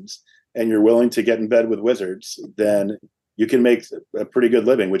license and you're willing to get in bed with wizards, then you can make a pretty good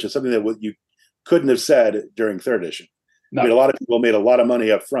living, which is something that you couldn't have said during 3rd edition. No. I mean, a lot of people made a lot of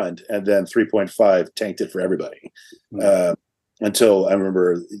money up front, and then 3.5 tanked it for everybody. Until I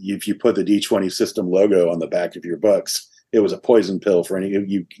remember, if you put the D20 system logo on the back of your books, it was a poison pill for any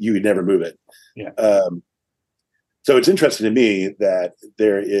you would never move it. Yeah. So it's interesting to me that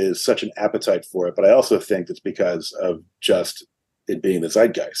there is such an appetite for it, but I also think it's because of just it being the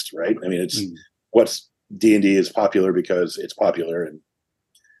zeitgeist, right? I mean, it's what's D&D is popular because it's popular, and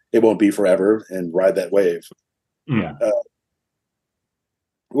it won't be forever, and ride that wave. Yeah.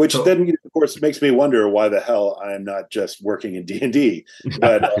 Which then, of course, makes me wonder why the hell I'm not just working in D&D.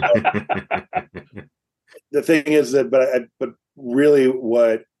 But the thing is that, but really,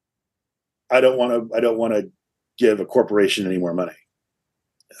 what I don't want to give a corporation any more money.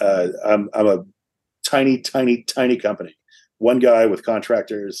 I'm a tiny company, one guy with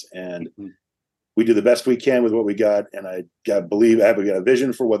contractors, and we do the best we can with what we got. And I believe I have got a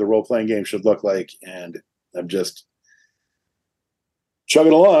vision for what the role playing game should look like, and I'm just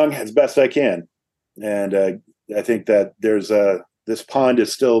chugging along as best I can. And I think that this pond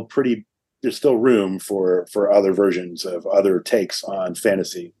is still pretty. There's still room for other versions of other takes on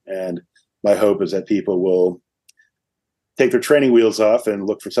fantasy, and my hope is that people will take their training wheels off and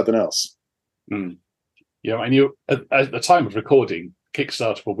look for something else. Yeah, and you at the time of recording,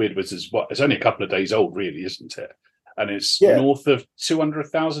 Kickstarter for Weird Wizards, it's only a couple of days old, really, isn't it? And it's north of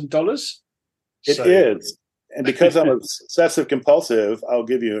 $200,000. It is. And because I'm obsessive compulsive, I'll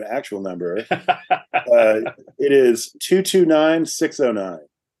give you an actual number. It is 229,609.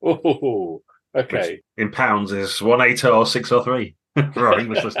 Oh, okay. Which in pounds is 180 or 603 for our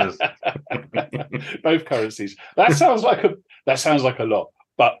English listeners. Both currencies. That sounds like a lot.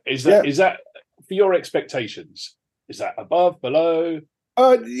 But is that for your expectations? Is that above, below?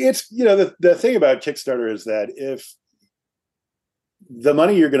 It's the thing about Kickstarter is that if the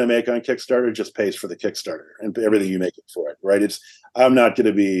money you're going to make on Kickstarter just pays for the Kickstarter and everything you make it for it, right? I'm not going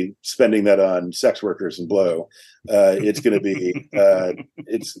to be spending that on sex workers and blow. It's going to be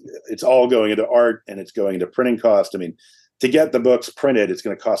it's all going into art, and it's going into printing cost. I mean, to get the books printed, it's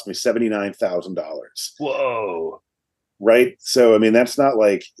going to cost me $79,000. Whoa! Right. So I mean, that's not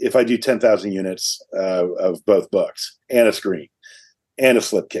like if I do 10,000 units of both books and a screen and a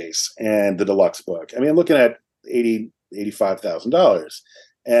slipcase and the deluxe book. I mean, I'm looking at $85,000,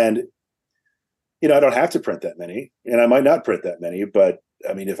 and I don't have to print that many, and I might not print that many, but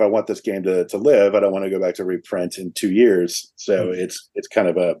I mean, if I want this game to live, I don't want to go back to reprint in 2 years. So it's kind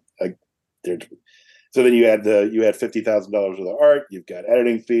of so then you add $50,000 worth of art, you've got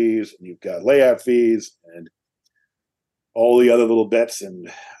editing fees, and you've got layout fees, and all the other little bits and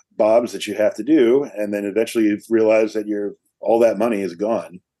bobs that you have to do, and then eventually you realize that all that money is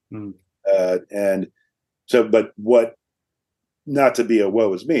gone. And so, but what? Not to be a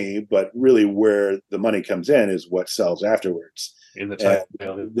woe is me, but really where the money comes in is what sells afterwards. In the time,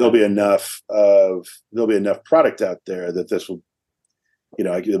 there'll be enough product out there that this will,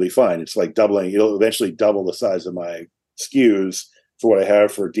 it'll be fine. It's like doubling. It'll eventually double the size of my SKUs for what I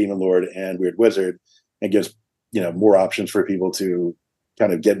have for Demonlord and Weird Wizard, and gives more options for people to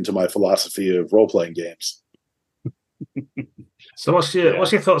kind of get into my philosophy of role playing games. So what's your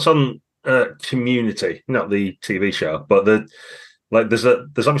thoughts on Community, not the TV show, but there's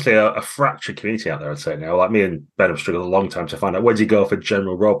obviously a fractured community out there, I'd say now. Like me and Ben have struggled a long time to find out where do you go for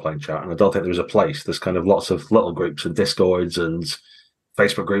general role-playing chat, and I don't think there's a place. There's kind of lots of little groups and Discords and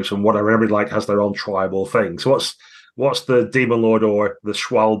Facebook groups and whatever. Everybody has their own tribal thing. So what's the Demonlord or the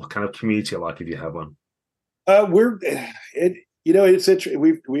Schwalb kind of community like, if you have one? We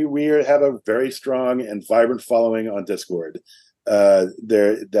have a very strong and vibrant following on Discord.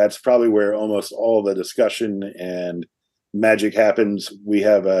 That's probably where almost all the discussion and magic happens. We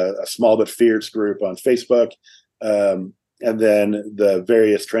have a small but fierce group on Facebook, and then the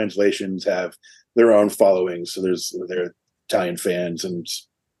various translations have their own followings. So there are Italian fans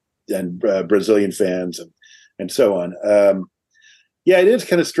and Brazilian fans and so on. It is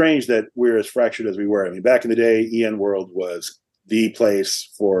kind of strange that we're as fractured as we were. I mean, back in the day, EN World was the place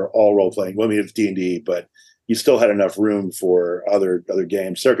for all role playing. Well, I mean, it's D&D, but you still had enough room for other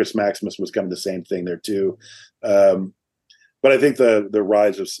games. Circus Maximus was kind of the same thing there too. But I think the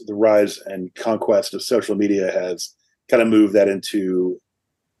rise and conquest of social media has kind of moved that into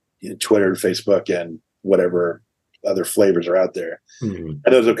Twitter and Facebook and whatever other flavors are out there. And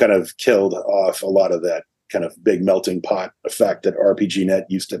those have kind of killed off a lot of that kind of big melting pot effect that RPGNet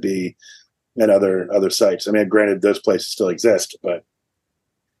used to be, and other sites. I mean, granted, those places still exist, but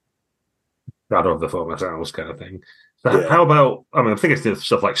out of the format ourselves kind of thing. So how about, I mean, I think it's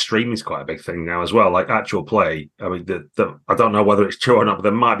stuff like streaming is quite a big thing now as well, like actual play. I mean, I don't know whether it's true or not, but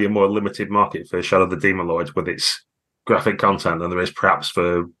there might be a more limited market for Shadow of the Demonlord with its graphic content than there is perhaps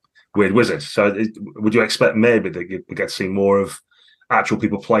for Weird Wizards. So would you expect maybe that you get to see more of actual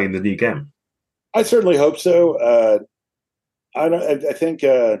people playing the new game? I certainly hope so. I think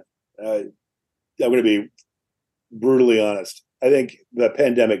going to be brutally honest. I think the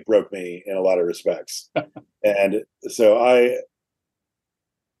pandemic broke me in a lot of respects. And so I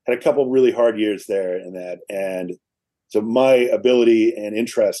had a couple really hard years there in that. And so my ability and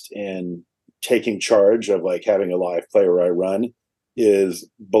interest in taking charge of like having a live play where I run is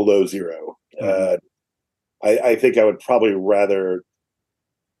below zero. Mm-hmm. I think I would probably rather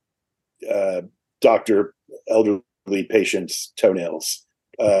doctor elderly patients' toenails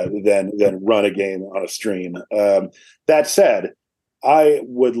than run a game on a stream. That said, I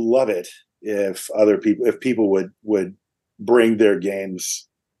would love it if people would bring their games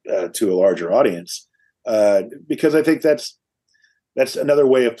to a larger audience, because I think that's another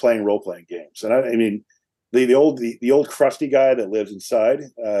way of playing role-playing games. And I mean, the old crusty guy that lives inside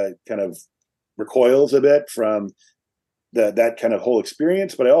kind of recoils a bit from that kind of whole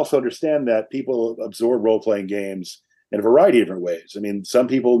experience. But I also understand that people absorb role-playing games in a variety of different ways. I mean, some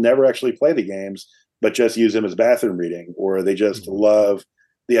people never actually play the games, but just use them as bathroom reading, or they just love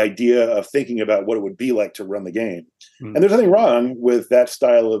the idea of thinking about what it would be like to run the game. And there's nothing wrong with that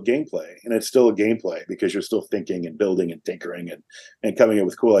style of gameplay. And it's still a gameplay because you're still thinking and building and tinkering and coming up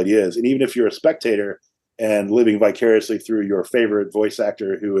with cool ideas. And even if you're a spectator and living vicariously through your favorite voice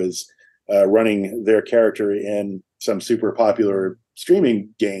actor who is running their character in some super popular streaming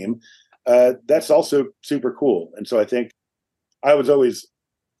game, that's also super cool. And so I think I was always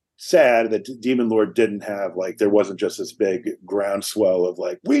sad that Demonlord didn't have, like, there wasn't just this big groundswell of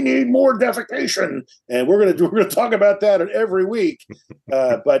like, we need more defecation and we're gonna talk about that every week.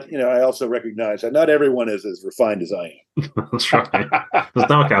 But I also recognize that not everyone is as refined as I am. That's right. There's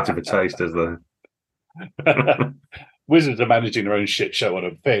no accounting for taste, is there? Wizards are managing their own shit show on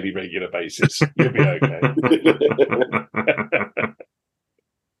a fairly regular basis. You'll be okay.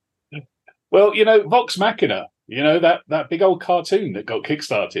 Well, Vox Machina, that big old cartoon that got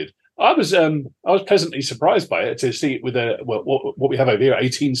kickstarted. I was pleasantly surprised by it, to see it with what we have over here,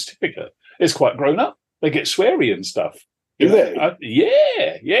 18 certificate. It's quite grown up. They get sweary and stuff. Do they?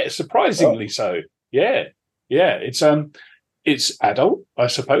 Yeah, surprisingly so. Yeah. It's adult, I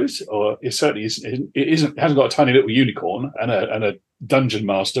suppose, or it certainly isn't. It hasn't got a tiny little unicorn and a dungeon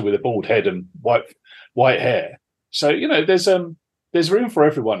master with a bald head and white hair. So there's room for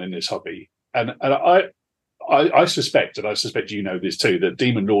everyone in this hobby, and I suspect, and I suspect you know this too, that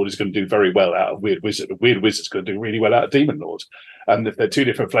Demonlord is going to do very well out of Weird Wizard. Weird Wizard's going to do really well out of Demonlord, and if they're two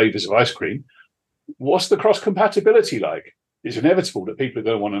different flavors of ice cream, what's the cross compatibility like? It's inevitable that people are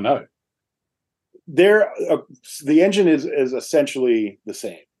going to want to know. The engine is essentially the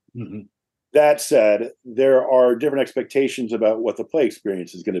same. Mm-hmm. That said, there are different expectations about what the play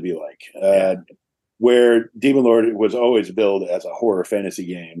experience is going to be like. Where Demonlord was always billed as a horror fantasy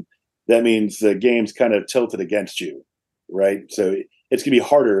game, that means the game's kind of tilted against you, right? So it's going to be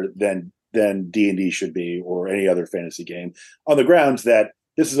harder than D&D should be, or any other fantasy game, on the grounds that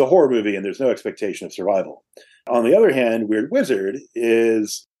this is a horror movie and there's no expectation of survival. On the other hand, Weird Wizard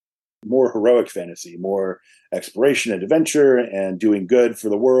is more heroic fantasy, more exploration and adventure and doing good for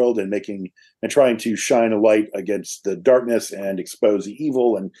the world and trying to shine a light against the darkness and expose the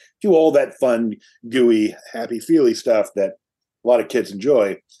evil and do all that fun, gooey, happy-feely stuff that a lot of kids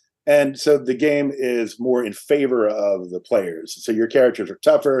enjoy. And so the game is more in favor of the players. So your characters are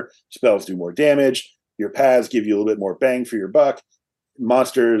tougher, spells do more damage, your paths give you a little bit more bang for your buck.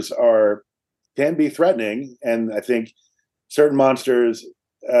 Monsters can be threatening, and I think certain monsters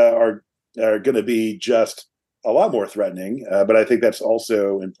are going to be just a lot more threatening. But I think that's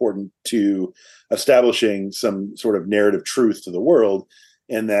also important to establishing some sort of narrative truth to the world,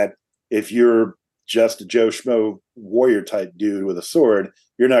 in that if you're just a Joe Schmo warrior type dude with a sword,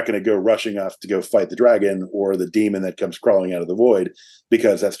 you're not going to go rushing off to go fight the dragon or the demon that comes crawling out of the void,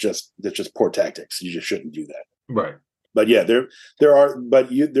 because that's just poor tactics. You just shouldn't do that. Right. But yeah,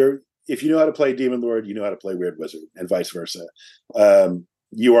 if you know how to play Demonlord, you know how to play Weird Wizard, and vice versa.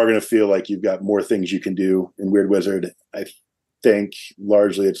 You are going to feel like you've got more things you can do in Weird Wizard. I think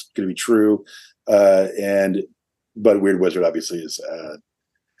largely it's going to be true. But Weird Wizard obviously is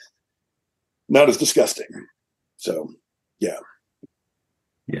not as disgusting. So, yeah.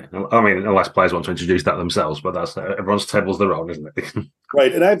 Yeah, I mean, unless players want to introduce that themselves, but that's everyone's table's their own, isn't it?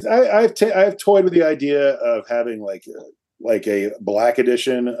 Right, and I've toyed with the idea of having like a black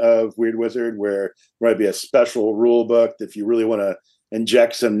edition of Weird Wizard, where there might be a special rule book if you really want to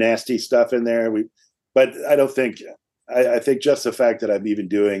inject some nasty stuff in there. But I don't think. I think just the fact that I'm even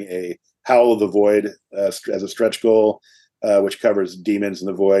doing a Howl of the Void as a stretch goal, which covers demons in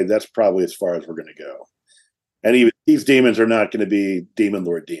the void, that's probably as far as we're going to go. And even these demons are not going to be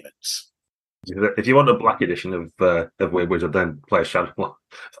Demonlord demons. If you want a black edition of Weird Wizard, then play Shadow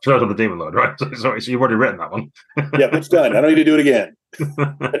of the Demon Lord, right? So you've already written that one. Yep, it's done. I don't need to do it again.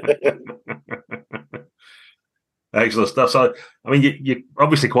 Excellent stuff. So, I mean, you're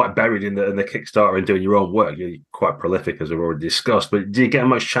obviously quite buried in the Kickstarter and doing your own work. You're quite prolific, as we've already discussed. But do you get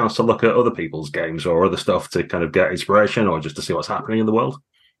much chance to look at other people's games or other stuff to kind of get inspiration, or just to see what's happening in the world?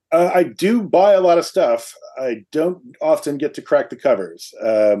 I do buy a lot of stuff. I don't often get to crack the covers.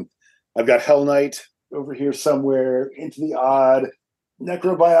 I've got Hell Knight over here somewhere, Into the Odd,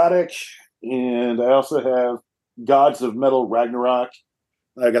 Necrobiotic, and I also have Gods of Metal Ragnarok.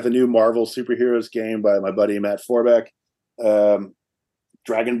 I got the new Marvel superheroes game by my buddy Matt Forbeck,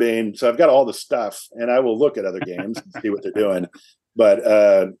 Dragonbane. So I've got all the stuff, and I will look at other games and see what they're doing.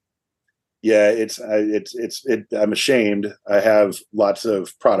 But yeah, I'm ashamed. I have lots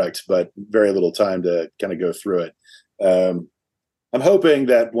of product, but very little time to kind of go through it. I'm hoping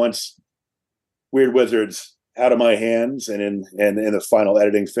that once Weird Wizard's out of my hands and in the final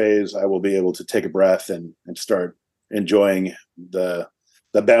editing phase, I will be able to take a breath and start enjoying the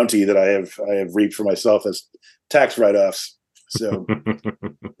bounty that I have reaped for myself as tax write-offs. So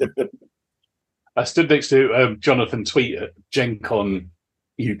I stood next to Jonathan Tweet at Gen Con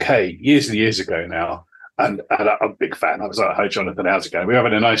UK years and years ago now, and I'm a big fan. I was like, "Hi, Jonathan, how's it going?" We were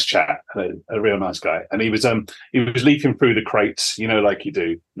having a nice chat, a real nice guy, and he was leafing through the crates, like you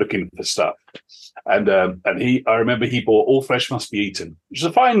do, looking for stuff. And I remember he bought All Flesh Must Be Eaten, which is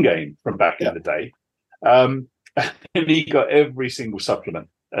a fine game from back in the day. And he got every single supplement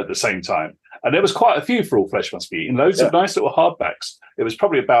at the same time. And there was quite a few for All Flesh Must Be Eaten, loads of nice little hardbacks. It was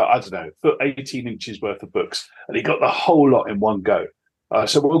probably about, 18 inches worth of books. And he got the whole lot in one go.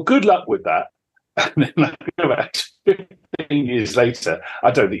 So, well, good luck with that. And then about 15 years later,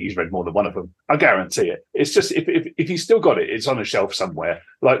 I don't think he's read more than one of them. I guarantee it. It's just, if he's still got it, it's on a shelf somewhere,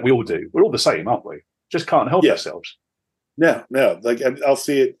 like we all do. We're all the same, aren't we? Just can't help ourselves. No. Like, I'll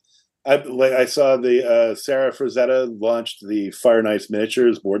see it. I saw the Sarah Frazetta launched the Fire Knights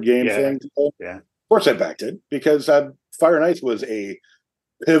miniatures board game thing. Yeah. Of course I backed it because Fire Knights was a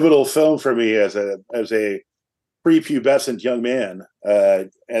pivotal film for me as a prepubescent young man.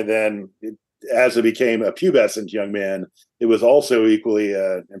 And then as it became a pubescent young man, it was also equally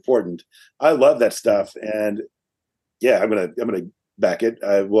important. I love that stuff. And yeah, I'm gonna back it.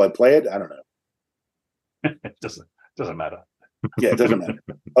 Will I play it? I don't know. It doesn't matter. Yeah, it doesn't matter.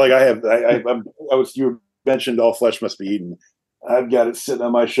 Like you mentioned All Flesh Must Be Eaten. I've got it sitting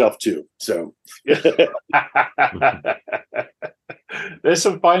on my shelf too. So there's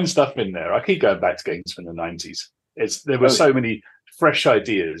some fine stuff in there. I keep going back to games from the 90s. There were so many fresh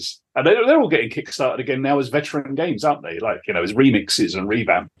ideas, and they're all getting kickstarted again now as veteran games, aren't they? Like, as remixes and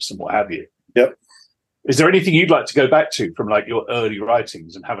revamps and what have you. Yep. Is there anything you'd like to go back to from like your early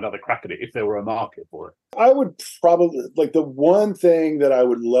writings and have another crack at it if there were a market for it? I would probably the one thing that I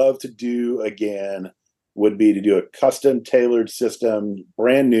would love to do again would be to do a custom tailored system,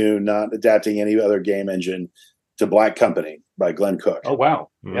 brand new, not adapting any other game engine, to Black Company by Glenn Cook. Oh, wow.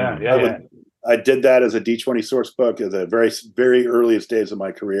 Yeah. I did that as a D20 source book at the very, very earliest days of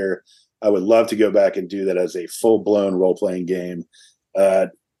my career. I would love to go back and do that as a full blown role playing game.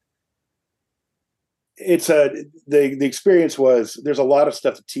 The experience was there's a lot of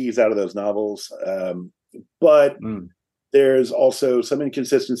stuff to tease out of those novels, but there's also some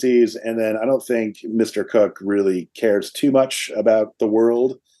inconsistencies. And then I don't think Mr. Cook really cares too much about the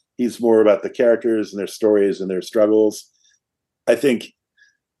world. He's more about the characters and their stories and their struggles. I think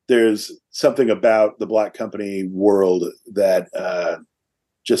there's something about the Black Company world that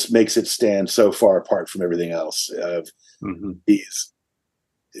just makes it stand so far apart from everything else of these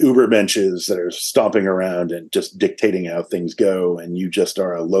Ubermenches that are stomping around and just dictating how things go, and you just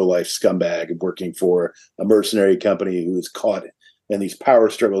are a low-life scumbag working for a mercenary company who is caught in these power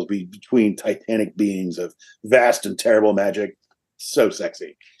struggles between titanic beings of vast and terrible magic. So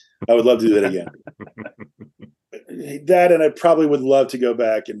sexy. I would love to do that again. That, and I probably would love to go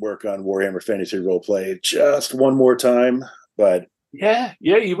back and work on Warhammer Fantasy Roleplay just one more time. But yeah,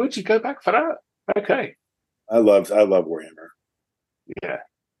 you would. You go back for that? Okay. I love Warhammer. Yeah.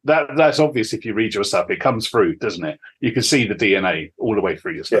 That's obvious if you read your stuff. It comes through, doesn't it? You can see the DNA all the way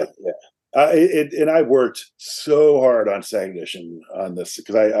through your stuff. Yeah. And I worked so hard on Second Edition on this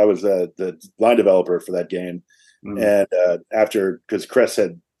because I was the line developer for that game. And because Chris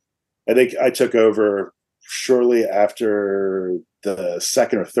I think I took over shortly after the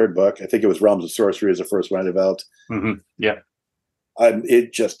second or third book. I think it was Realms of Sorcery as the first one I developed. Yeah.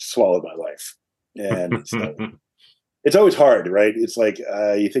 It just swallowed my life. And so, it's always hard, right? It's like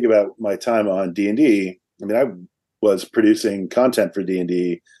you think about my time on D&D. I mean, I was producing content for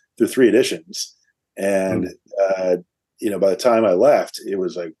D&D through 3 editions, and by the time I left, it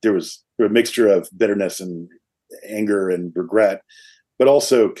was like there was a mixture of bitterness and anger and regret, but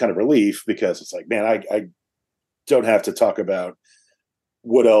also kind of relief, because it's like, man, I don't have to talk about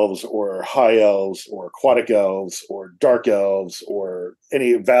wood elves or high elves or aquatic elves or dark elves or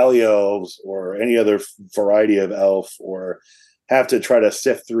any valley elves or any other variety of elf, or have to try to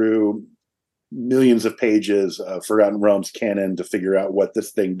sift through millions of pages of Forgotten Realms canon to figure out what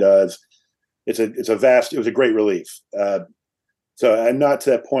this thing does. It was a great relief. So I'm not to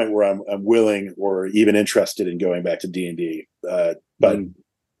that point where I'm willing or even interested in going back to D&D. But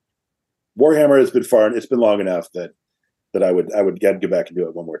Warhammer has been far. It's been long enough that I would get to go back and do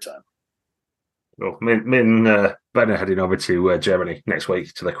it one more time. Well, me and Ben are heading over to Germany next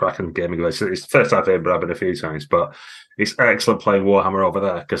week to the Kraken gaming event. It's the first time I've been. I've been a few times, but it's excellent playing Warhammer over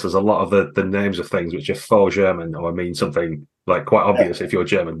there, because there's a lot of the names of things which are faux German or mean something like quite obvious if you're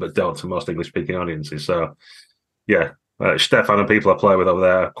German, but don't to most English-speaking audiences. So, yeah. Stefan and people I play with over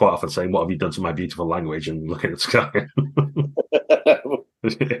there are quite often saying, "What have you done to my beautiful language?" and looking at the sky.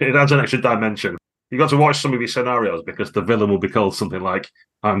 It adds an extra dimension. You got to watch some of your scenarios, because the villain will be called something like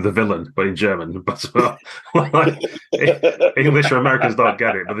 "I'm the villain," but in German. But English or Americans don't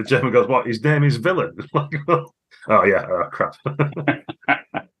get it, but the German goes, "What? His name is Villain." Oh yeah, oh crap.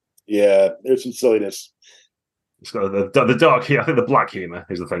 Yeah, there's some silliness. It's got the dark humor. I think the black humor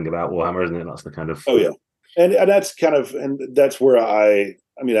is the thing about Warhammer, isn't it? That's the kind of And that's kind of, and that's where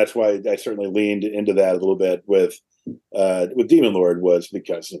that's why I certainly leaned into that a little bit with Demonlord, was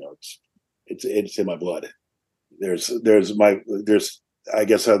because it's in my blood. There's I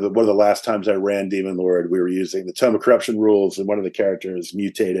guess one of the last times I ran Demonlord, we were using the Tome of Corruption rules, and one of the characters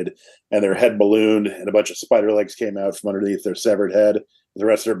mutated, and their head ballooned, and a bunch of spider legs came out from underneath their severed head. The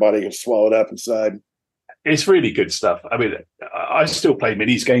rest of their body gets swallowed up inside. It's really good stuff. I mean, I still play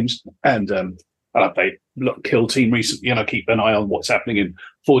minis games, and I played Kill Team recently, and I keep an eye on what's happening in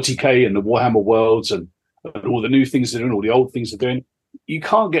 40k and the Warhammer worlds and all the new things they're doing, all the old things they're doing. You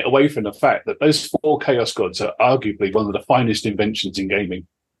can't get away from the fact that those 4 Chaos Gods are arguably one of the finest inventions in gaming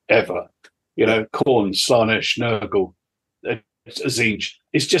ever. Khorne, Slaanesh, Nurgle, Tzeentch.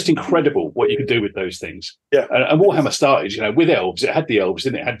 It's just incredible what you can do with those things. Yeah. And Warhammer started, with elves. It had the elves,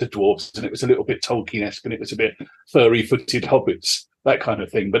 and it had the dwarves, and it was a little bit Tolkien-esque, and it was a bit furry-footed hobbits, that kind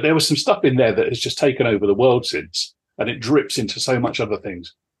of thing. But there was some stuff in there that has just taken over the world since, and it drips into so much other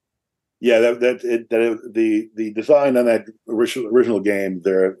things. Yeah, the design on that original game,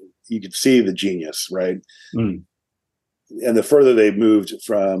 there you could see the genius, right? Mm. And the further they moved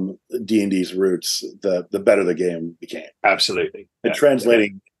from D&D's roots, the better the game became. Absolutely. And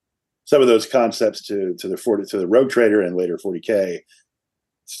translating some of those concepts to the Rogue Trader and later 40K,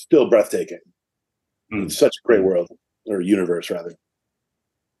 still breathtaking. It's such a great world, or universe rather.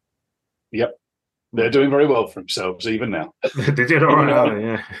 Yep. They're doing very well for themselves even now. They did all right.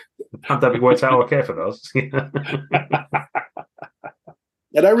 Yeah. Pandemic worked out okay for those.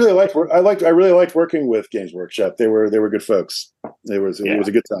 And I really liked working with Games Workshop. They were good folks. It was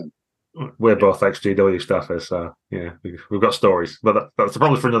a good time. We're both ex-GW staffers, so yeah, we've got stories. But that's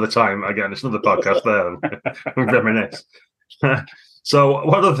probably for another time. Again, it's another podcast there. We reminisce. So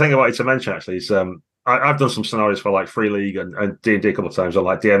one other thing I wanted to mention actually is I've done some scenarios for like Free League and D&D a couple of times on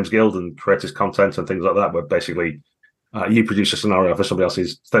like DM's Guild and creators content and things like that, where basically you produce a scenario for somebody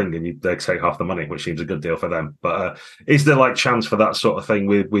else's thing and they take half the money, which seems a good deal for them. But is there like chance for that sort of thing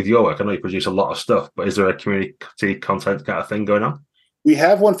with your work? I know you produce a lot of stuff, but is there a community content kind of thing going on? We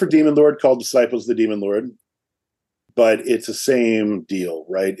have one for Demonlord called Disciples of the Demonlord, but it's the same deal,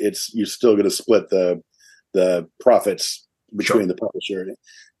 right? You're still going to split the profits between the publisher.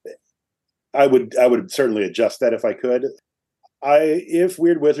 I would certainly adjust that if I could. If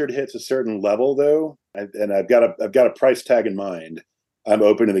Weird Wizard hits a certain level, though, and I've got a price tag in mind, I'm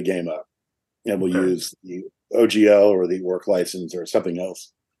opening the game up, and we'll use the OGL or the Orc license or something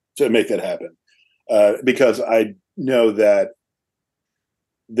else to make that happen. Because I know that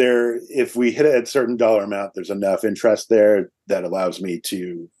if we hit a certain dollar amount, there's enough interest there that allows me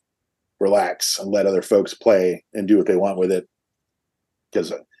to relax and let other folks play and do what they want with it.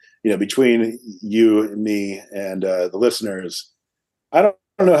 Because between you and me and the listeners, I don't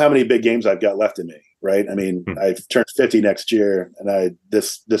know how many big games I've got left in me. Right? I mean, I've turned 50 next year, and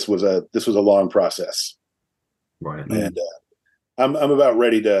this was a long process. Right. And I'm about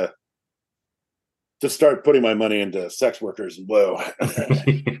ready to start putting my money into sex workers and blow.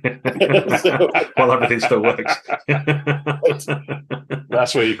 Well, everything still works.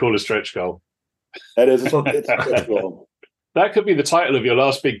 That's what you call a stretch goal. That is, it's a stretch goal. That could be the title of your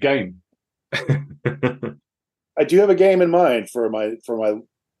last big game. I do have a game in mind for my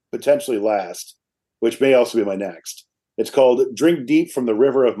potentially last, which may also be my next. It's called Drink Deep from the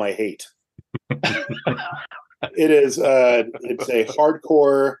River of My Hate. It's a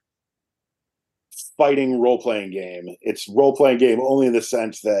hardcore fighting role-playing game. It's role-playing game only in the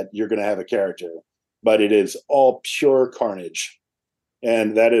sense that you're going to have a character, but it is all pure carnage.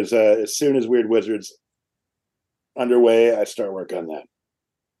 And that is as soon as Weird Wizards underway, I start work on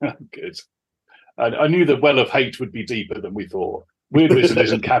that. Good. I knew the well of hate would be deeper than we thought. Weird Wizard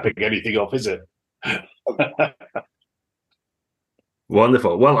isn't capping anything off, is it?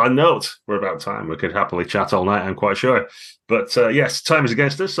 Wonderful. Well, I note we're about time. We could happily chat all night, I'm quite sure. But yes, time is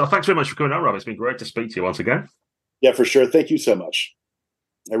against us. So thanks very much for coming on, Rob. It's been great to speak to you once again. Yeah, for sure. Thank you so much.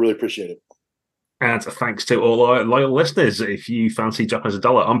 I really appreciate it. And thanks to all our loyal listeners. If you fancy dropping us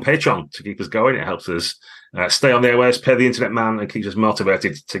 $1 on Patreon to keep us going, it helps us stay on the airwaves, pay the internet man, and keeps us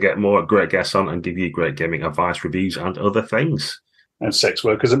motivated to get more great guests on and give you great gaming advice, reviews, and other things. And Sex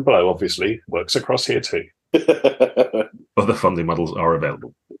Workers and Blow, obviously, works across here too. Other funding models are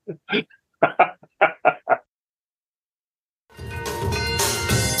available.